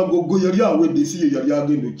magogo yali awedde si ye yali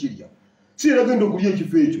agenda okirya si ye agenda okulya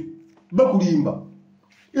ekifo ekyo bakulimba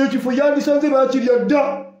ekifo yandisanze bakirya dda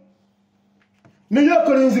naye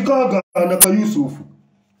akalenzi kaagaana ka Yusufu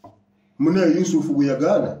munaye Yusufu bwe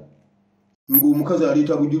yagaana ng'omukazi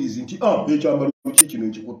aleeta bujulizi nti ekyambalo ki kino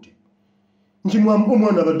nkikutte nti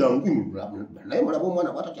omwana abadde naye mulaba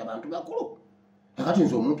omwana bwatatya abantu bakulu akati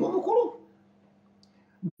nze omuntu omukulu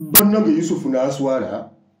bannange Yusufu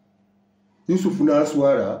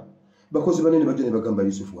n'aswala bakozi banene bajja ne bagamba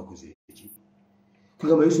Yusufu wakoze eki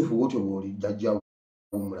kugamba Yusufu wotyo bw'oli jjajja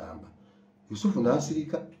omulamba Yusufu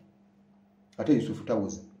n'asirika ate Yusufu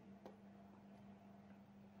tawoza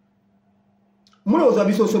mulowooza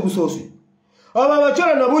bisoose busoose abo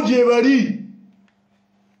abakyala nabo gye bali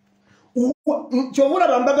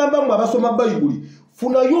kyobulaba mbagamba mwe abasoma Bayibuli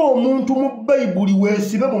funayo omuntu mu Bayibuli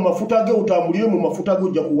weesibe mu mafuta ge otambulire mu mafuta ge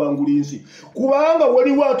ojja kuwangula ensi kubanga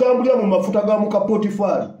waliwo atambulira mu mafuta ga muka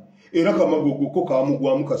Potifari era kamagogoko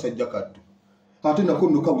kaamugwamu kasajja katto ate nako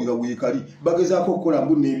nno kawulira weekali bagezaako okukola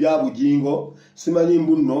mbuno ebyabugingo simanyi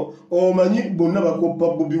mbuno omanyi bonna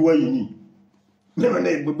bakoppa Bobi Wine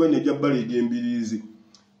nebanaebwebwene ejyabbala egy'embiriizi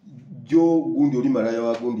jo gundi oli malaya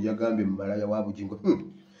wa gundi yagambye mu malaya wa bugingo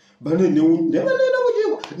banene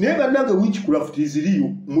bugingo naye bannange witchcraft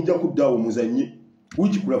ziriyo mujja kuddaawo muzanye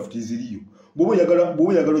witchcraft ziriyo bw'oba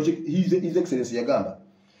oyagala his excellence yagamba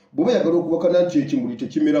bw'oba oyagala okubakana nti ekimuli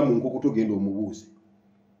tekimera mu nkoko togenda omubuuze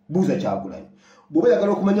buuza Kyagulanyi bw'oba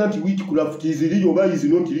oyagala okumanya nti witchcraft ziriyo oba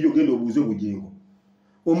izino nti liyo genda obuuze bugingo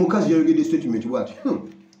omukazi yayogedde statement bw'ati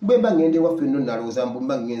bwe mba ngende waffe nno nalowooza mbu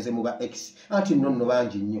mba ngenze mu ba X anti nno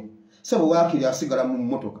bangi nnyo sabo waakiri asigala mu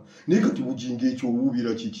mmotoka naye kati bugingo ekyo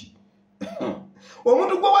owuubira kiki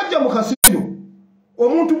omuntu gwe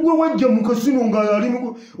wajja mu kasino ng'ali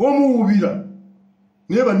omuwuubira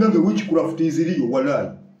naye bannange witchcraft ziriyo walaayi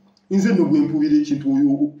nze nno bwe mpubira ekintu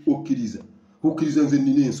oyo okkiriza nze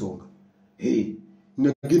nnina ensonga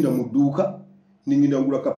nagenda mu dduuka ningenda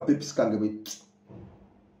ngula ka pepsi kange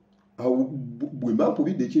bwe mba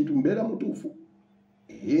mpubidde ekintu mbeera mutuufu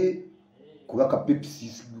kuba ka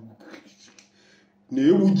pepsi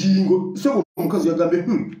naye bugingo sebo omukazi yagambye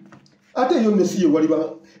ate eyo nno si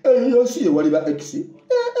ye waliba X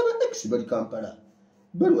X bali Kampala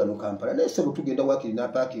bali wano Kampala naye sebo tugenda waakiri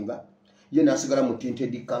n'apaakinga ye n'asigala mu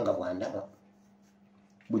tinted kanga bwandaba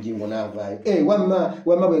bugingo n'avaayo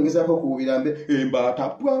wamma bwengezaako okuwubira mbe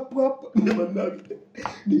embaata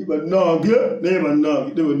naye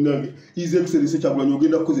bannange his excellence Kyagulanyi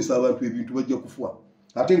ogenda kukozesa abantu ebintu bajja kufa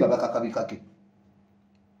ate nga bakakabikake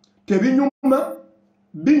tebinyuma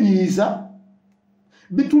binyiiza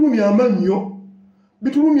bitulumya amannyo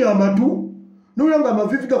bitulumya amatu nolwa nga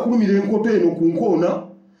amavivi gakulumira enkoto eno ku nkoona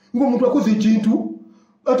ng'omuntu akoze ekintu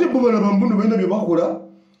ate bo balaba mbuno balina bye bakola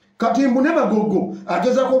kati mbu ne Magogo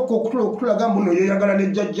agezaako okutulaga mbuno yeeyagala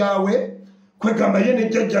ne jjajjaawe kwegamba ye ne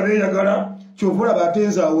jjajja beeyagala kyova olaba ate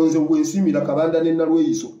nze awo nze bwensiimira Kabanda ne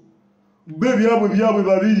Nalweyiso be byabwe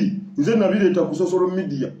babiri nze nabireeta ku social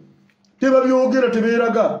media tebabyogera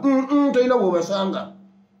tebeeraga talina bw'obasanga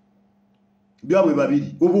byabwe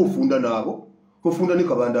babiri oba ofunda naabo ofunda ne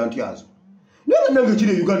kabanda ntyazo naye nange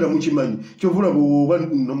kiri Uganda mukimanyi kyovula bw'oba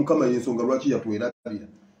nomukama y'ensonga lwaki yatwerabira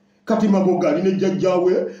kati Magoga alina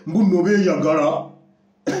ejjajjaawe mbuno beeyagala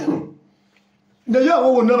naye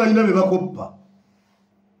abo bonna balina be bakoppa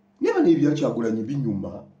naye bano ebyakyagulanyi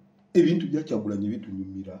binyuma ebintu byakyagulanyi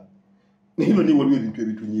bitunyumira naye bano waliwo ebintu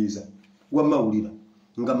ebitunyiiza wamawulira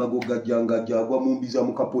nga Magoga jangajagwa mumbiza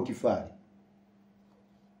mu kapotifaali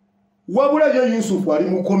wabula ye Yusufu ali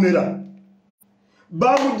mukomera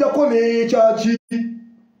bamujjako nekyaki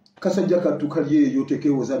kasajja kattu kali eyo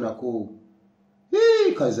tekewoza nako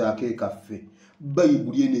kazaake kaffe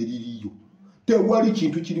bayibuli eno eririyo tewali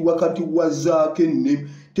kintu kiri wakati wa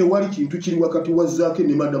zaake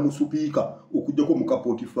ne madamu supiika okujjako mu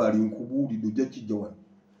kapotifaali nkubuulidde ojja kijja wano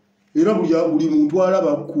era buli muntu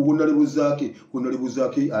alaba ku wonalebo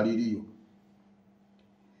zaake aliriyo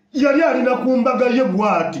yali alina ku mbaga ye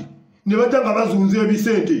bwati ne bajja nga bazunza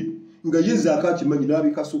ebisente nga ye zaake akimanyi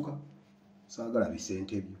n'abikasuka saagala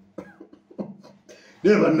bisente byo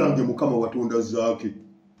naye bannange mukama watonda zaake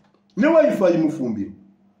ne wifi mufumbiro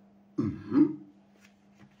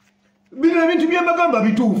bino ebintu byembagamba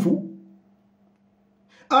bituufu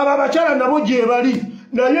abo abakyala nabo gye bali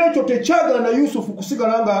naye ekyo tekyagana Yusufu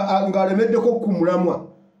kusigala ng'alemeddeko ku mulamwa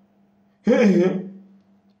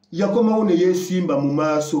yakomawo ne yeesimba mu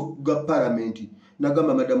maaso ga palamenti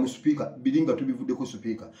nagamba madamu supiika biri nga tubivuddeko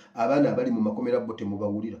supiika abaana abali mu makomera bo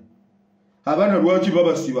temubawulira abaana lwaki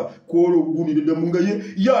babasiba kwologgunirira mu nga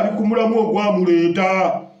ye ali ku mulamwa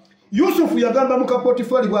ogwamuleeta Yusufu yagamba mu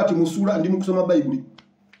kapotifaali bw'ati musuula ndi mu kusoma bayibuli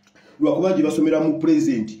lwakuba gye basomera mu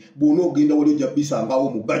pulezenti bw'ona ogenda wali ojja bisangawo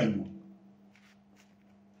mu bayibuli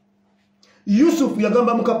Yusufu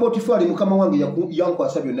yagamba mu kapotifaali mukama wange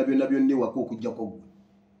yankwasa byonna ewaka okujjako gwe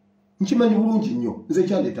nkimanyi bulungi nnyo nze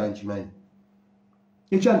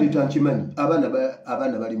ekyandeeta nkimanyi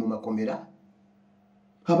abaana bali mu makomera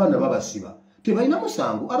abaana babasiba tebalina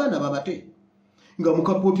musango abaana babate nga mu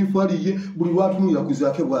kapotifaali ye buli lwatunulira ku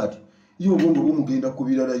zaake bw'ati ye obwongo bumugenda ku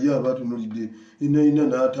birala ye abatunulidde yenna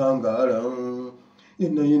n'atangaala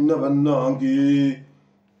yenna bannange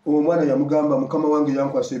omwana yamugamba mukama wange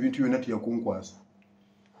yankwasa ebintu byonna teyakunkwasa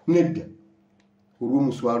nedda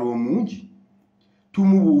olw'omuswalo omungi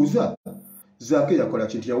tumubuuza zaake yakola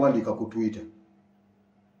kintu yawandiika ku Twitter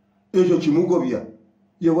ekyo kimugobya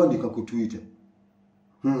yawandiika ku Twitter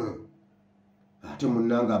ate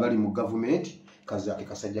munnanga abali mu gavumenti kazaake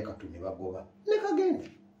kasajja katu ne bagoba ne kagenda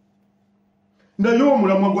naye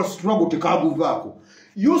omulamwa gwa struggle tekaguvaako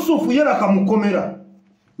Yusufu yera kamukomera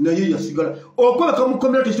naye yasigala okola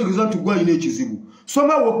kamukomera tekitegeeza nti gwe alina ekizibu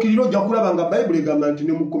soma wokkirira ojja kulaba nga bayibuli egamba nti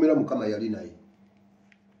ne mukomera mukama yali naye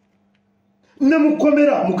ne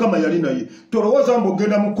mukomera mukama yali naye tolowooza mbu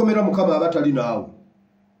ogenda mukomera mukama abatali naawe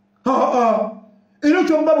era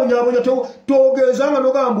ekyo mbabonyabonya togeezanga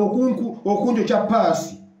nogamba okunjo kya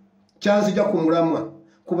paasi kyanzija ku mulamwa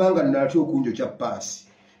kubanga natya okunjo kya paasi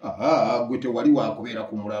gwe tewali wakubeera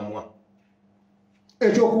ku mulamwa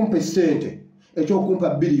ekyokumpa esente ekyokumpa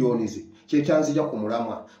biliyonizi kyekyanzija ku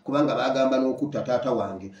mulamwa kubanga bagamba n'okutta taata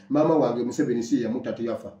wange maama wange Museveni si yamutta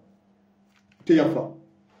teyafa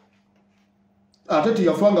ate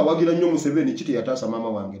teyafa nga wagira nnyo Museveni kiteyataasa maama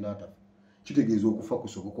wange n'atafa kitegeeza okufa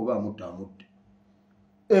kusoboka oba amutta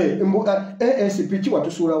ASP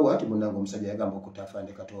kiwatusuulawo ati munange omusajja yagamba okutta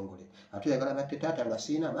afande Katongole ate yagala batte taata nga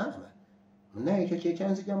siina maama naye ekyo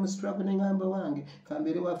kyekyanzija mu struggle n'engamba wange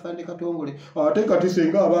kambeere wafande Katongole ate kati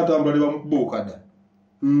senga aba atambula ne bamukuba dda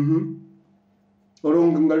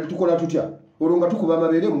olwo nga tukola tutya olwo nga tukuba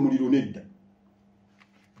amabeere mu muliro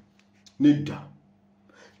nedda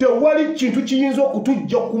tewali kintu kiyinza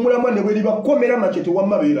okutujja ku mulamwa ne bwe libakomera make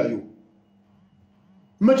tewamabeerayo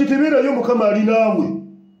make tebeerayo mukama ali naawe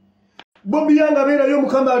Bobi yanga abeerayo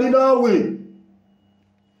mukama ali naawe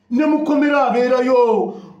ne mukomera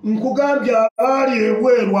abeerayo nkugambye abali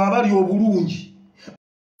ebweru abali obulungi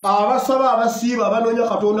abasaba abasiiba abanoonya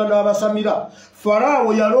Katonda n'abasamira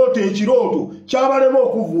Faraawo yaloota ekirooto kyabalema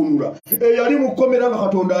okuvuunula eyali mukomera nga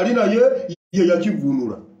Katonda ali naye ye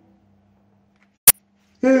yakivuunula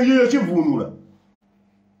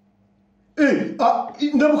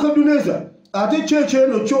Nebukadduneeza ate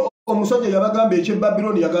kyekyo kyo omusajja yabagamba eky'e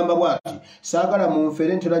Babiloni yagamba bw'ati saagala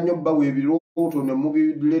munfere ntera nnyo bbawa ebirooto ne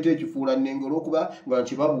mubireeta ekifuula nnenge olw'okuba nga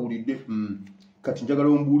nkibabuulidde kati njagala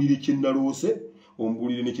ombuulire kye naloose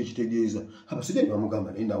ombulire ne kyekitegeeza abasajja ne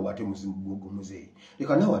bamugamba naye naawe ate muzeeyi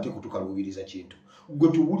leka naawe ate kutukaluubiriza kintu gwe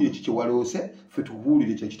tubuulire eki kyewaloose ffe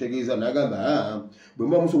tubuulire kyekitegeeza n'agamba bwe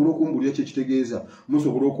muba musobola okumbuulira kyekitegeeza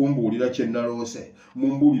musobola okumbuulira kyennaloose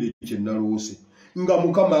mumbuulire kyennaloose nga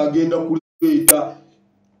mukama agenda kuleeta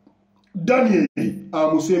Danyeri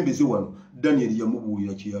amusembeze wano Danyeri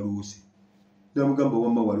yamubuulira kyeyaloose namugamba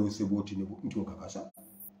wamma waloose bwoti nti okakasa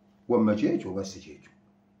wamma kyekyo oba si kyekyo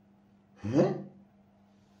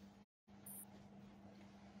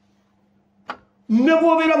ne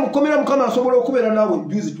bw'obeera mukomera mukama asobola okubeera naawe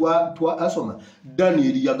juzi asoma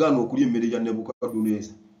Danyeri yagaana okulya emmere ya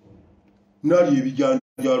Nebukadduneeza n'alya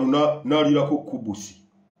ebijanjaalo n'alirako kubusi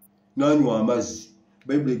n'anywa amazzi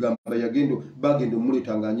Bayibuli egamba bagenda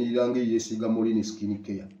omuleeta ng'anyirira ng'eyeesiiga molini skin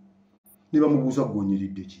care ne bamubuuza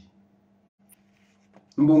gg'onyiridde ki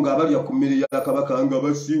mbo ng'abalya ku mmere ya kabaka nga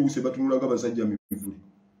basiiwuse batunula nga basajja mivule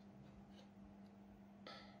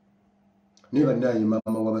naye bannaaye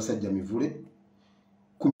maama w'abasajja mivule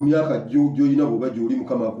ku myaka gy'olina bw'oba gy'oli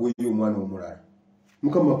mukama akuweeyo omwana omulala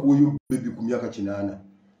mukama akuweeyo bebi ku myaka 8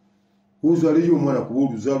 ozaaleyo omwana kuba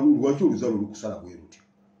oluzaalo lwaki oluzaalo lukusala bwe lutyo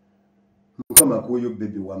mukama akuweeyo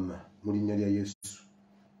bebi wamma mu linnya lya Yesu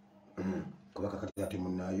kabaka kati ate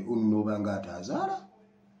munnaaye n'obanga ataazaala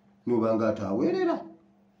n'obanga ataaweerera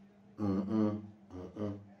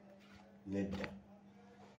nedda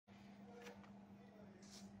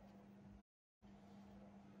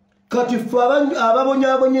kati ffe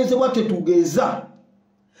ababonyaabonyezebwa tetugeza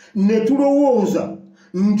ne tulowooza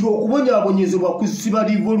nti okubonyaabonyezebwa kusiba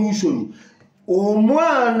revolution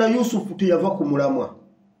omwana Yusufu teyava ku mulamwa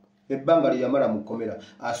ebbanga lye yamala mu kkomera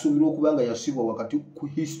asuubirwa okuba nga yasibwa wakati ku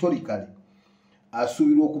historically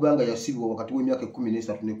asuubirwa okuba nga yasibwa wakati w'emyaka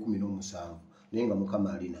 13 ne 17 naye nga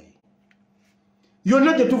mukama ali naye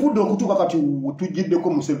yonna gye tuvudde okutuuka kati tugiddeko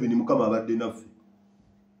Museveni mukama abadde naffe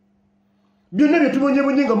byonna bye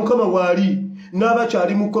tubonyebonye nga mukama waali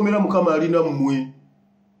n'abakyali mu kkomera mukama ali nammwe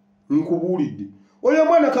nkubuulidde oyo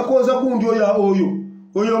omwana kakooza gundi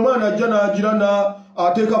oyo omwana ajja n'agira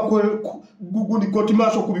ateeka gundi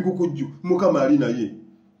kotimaaso ku bikukujju mukama ali naye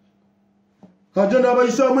ajja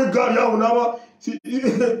n'abayisaamu eggaali awo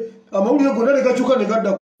amawulire gonna ne gakyuka ne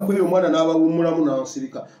gadda kweyo omwana n'abawummulamu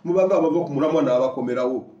n'asirika mubanga abava ku mulamwa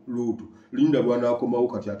n'abakomerawo luutu linda lwanaakomawo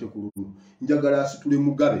kati ate ku luno njagala asitule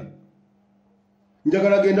Mugabe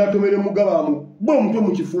njagala agenda atomere Mugabe bo omutwe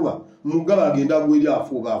mu kifuba Mugabe agenda agweri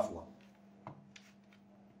afuuba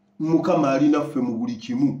mukama ali naffe mu buli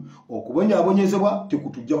kimu okubonyaabonyezebwa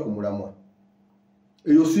tekutujja ku mulamwa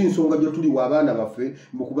eyo si nsonga gye tuli wa abaana baffe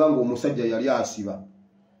mukubanga omusajja yali asiba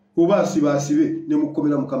oba asibe ne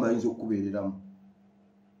mukomera mukama ayinza okukubeereramu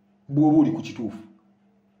bw'oba oli ku kituufu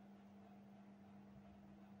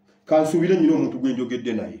kansuubire nnyina omuntu gwe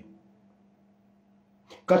njogedde naye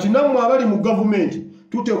kati nammwe abali mu gavumenti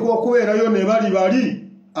tuteekwa okubeerayo ne bali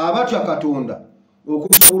abatya Katonda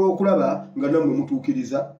okusobola okulaba nga nammwe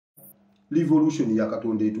mutuukiriza revolution ya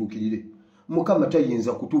Katonda etuukirire mukama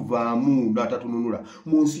tayinza kutuvaamu n'atatununula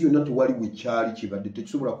mu nsi yonna tewali wekyali kibadde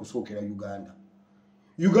tekisobola kusookera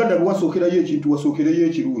Uganda bwe wasookerayo ekintu wasookerayo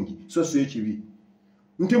ekirungi so si ekibi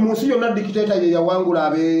nti mu nsi yonna dikiteeta ye yawangula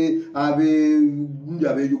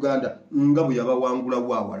abe Uganda nga bwe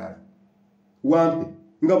yabawangulawo awalala wampe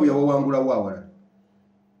nga bwe yabawangulawo awalala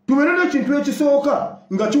tubeere n'ekintu ekisooka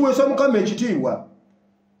nga kiweesa mukama ekitiibwa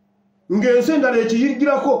ng'ensi endala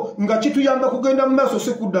ekiyigirako nga kituyamba kugenda mu maaso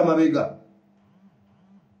si kudda mabega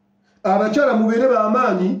abakyala mubeere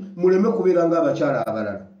b'amaanyi muleme kubeera ng'abakyala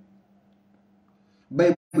abalala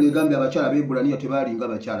Bayibuli egambye abakyala b'Ebulaniya tebaalinga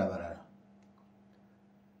abakyala abalala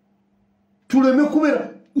tuleme kubeera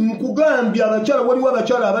nkugambye abakyala waliwo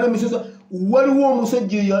abakyala abalemeseza waliwo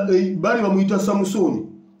omusajja baali bamuyita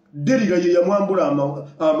Samusoni Delila ye yamwambula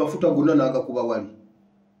amafuta gonna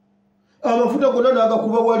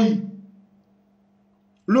n'agakuba wali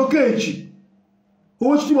Lokeeki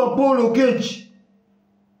owekitiibwa Paul Lokeeki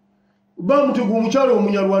bamutega omukyala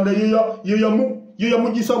omunyarwanda ye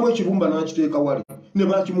yamugisamu ekibumba n'akiteeka wali ne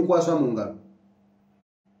bakimukwasa mu ngalo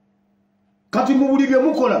kati mu buli bye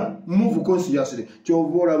mukola move consciously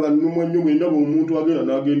kyova olaba nnumwa endaba omuntu agenda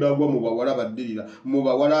n'agenda agwa mu bawala baddirira mu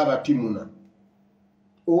bawala abatimuna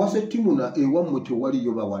owase timuna ewammwe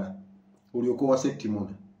tewaliyo bawala olyoka owase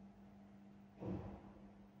timuna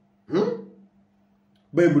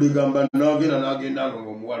Bayibuli egamba n'agenda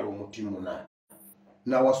ng'omuwala omutimuna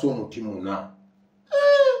n'awasa omutimuna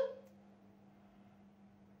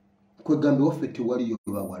kwegamba waffe tewaliyo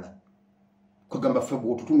bawala kwegamba ffe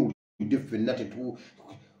bw'otutunulidde ffenna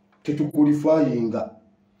tetukulifayinga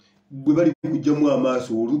bwe bali kujjamu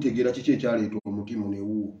amaaso olutegeera kiki ekyaleeta omutima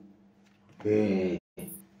newuwo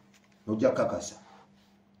nojja kakasa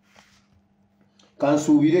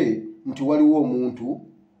kansuubire nti waliwo omuntu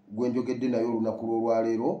gwe njogedde naye olunaku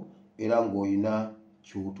lw'olwaleero era ng'olina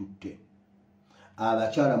ky'otutte.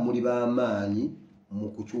 Abakyala muli b'amaanyi mu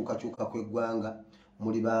kukyukakyuka kw'eggwanga,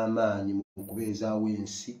 muli b'amaanyi mu kubeezaawo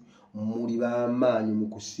ensi, muli b'amaanyi mu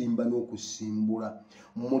kusimba n'okusimbula,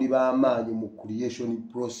 muli b'amaanyi mu creation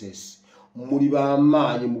process, muli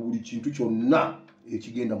b'amaanyi mu buli kintu kyonna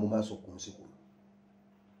ekigenda mu maaso ku nsi kuno.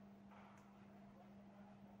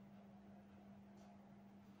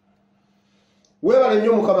 Weebale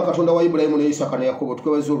nnyo Mukama Katonda wa Ibulayimu ne Isaaka ne Yakobo,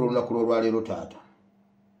 tukwebaza olunaku lw'olwaleero taata.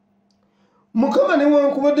 Mukama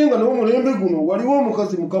newankubadde nga n'omulembe guno waliwo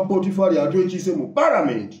omukazi muka Potifari atwekiise mu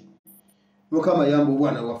palamenti. Mukama yamba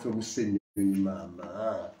obwana bwaffe busse nnyo maama.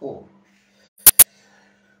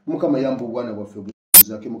 Mukama yamba obwana bwaffe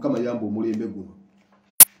buzake, Mukama yamba omulembe guno.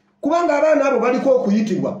 Kubanga abaana abo baliko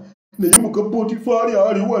okuyitibwa naye muka Potifari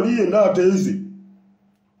ali wali yenna ateeze.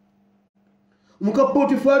 Muka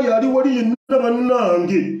Potifari ali wali yenna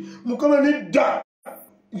bannange. Mukama nedda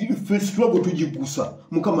fesitwago tugigusa.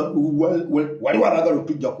 Mukama waliwo abagala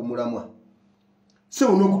otujja ku mulamwa.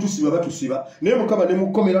 Sebo n'okutusiba batusiba. Naye Mukama ne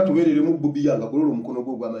mukomera tubeerere mu bbubiya nga golola omukono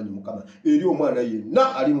gwo ogw'amaanyi Mukama. Eri omwana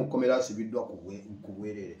yenna ali mu kkomera asibiddwa ku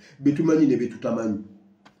bwereere. Betumanyi ne betutamanyi.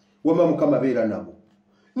 Wama Mukama beera nabo.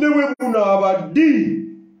 Ne bwe bunaabaddi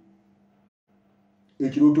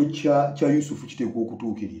ekirooto kya Yusufu kiteekwa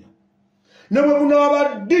okutuukirira. Ne bwe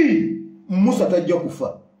bunaabaddi Musa tajja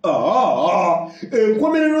kufa.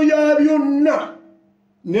 Enkomerero ya byonna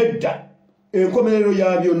nedda. Enkomerero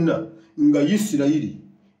ya byonna nga Isirayiri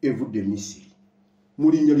evudde e Misiri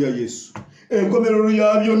mu linnya lya Yesu. Enkomerero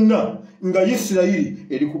ya byonna nga Isirayiri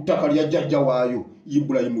eri ku ttaka lya jjajja waayo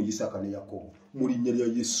Ibulayimu, Isaaka ne Yakobo mu linnya lya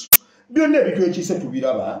Yesu. Byonna ebitwekiise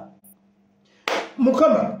tubiraba.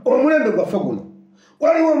 Mukama omulembe gwaffe guno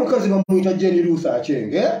waliwo omukazi bamuyita Jeni Ruth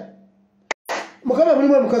Achenge. Mukama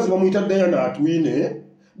mulimu omukazi bamuyita Diana Atwine.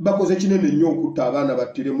 Bakoze kinene nnyo okutta abaana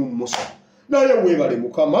battiremu Musa. Naye weebale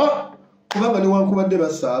Mukama kubanga newankubadde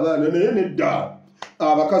bassa abaana naye nedda.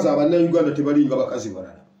 Abakazi Abannayuganda tebalinga bakazi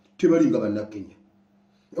balala, tebalinga Bannakenya.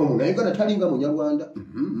 Omunnayuganda talinga Munyarwanda.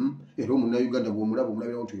 Era Omunnayuganda bw'omulaba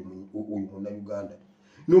omulabira nti oyo Munnayuganda.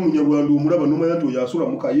 N'Omunyarwanda omulaba n'omanya nti oyo asula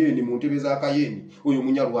mu Kayeeni, mu ntebe za Kayeeni, oyo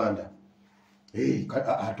Munyarwanda.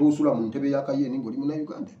 Ate osula mu ntebe ya Kayeeni ng'oli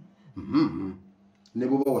Munnayuganda. Ne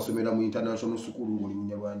bw'oba wasomera mu international school ng'oli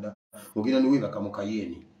Munyarwanda, ogenda ne weebaka mu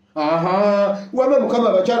Kayeeni. Wama Mukama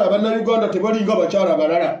abakyala Abannayuganda tebalinga abakyala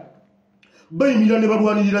abalala. Bayimira ne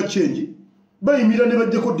balwanirira change, bayimira ne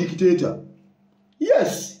bajjako dictator.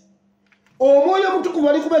 Yes, omwoyo omutukuvu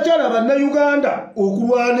ali ku bakyala Abannayuganda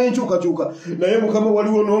okulwana enkyukakyuka. Naye Mukama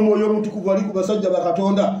waliwo n'omwoyo omutukuvu ali ku basajja ba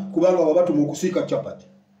Katonda kubanga wabatuma okusiika chapati.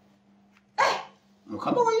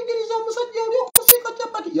 Mukama wayigiriza omusajja oli okusiika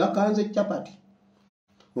chapati, yakanze chapati.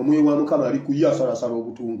 Omwoyo wa Mukama ali ku yasalasala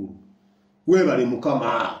obutungulu. Weebale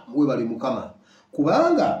Mukama, weebale Mukama.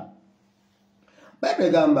 Kubanga Bayibuli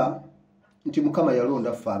egamba nti Mukama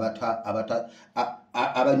yalonda ffe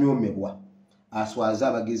abanyomebwa aswaza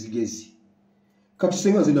abagezigezi. Kati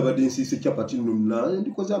senga nze nabadde nsiise chapati nonna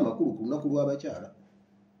ndikoze amakulu ku lunaku lw'abakyala.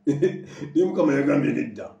 Naye Mukama yagambye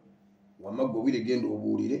nedda. Wamma gwe obwire genda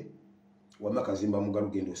obuulire, wamma kazimba mugalo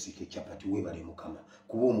genda osiike chapati. Weebale Mukama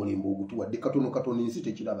kuba omulimbo ogutuwadde katono katono ensi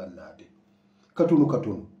tekiraba nnaate. Katono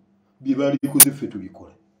katono bye balikoze ffe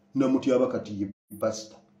tubikola. Namutyaba kati ye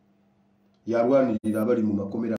pasita yalwanirira abali mu makomera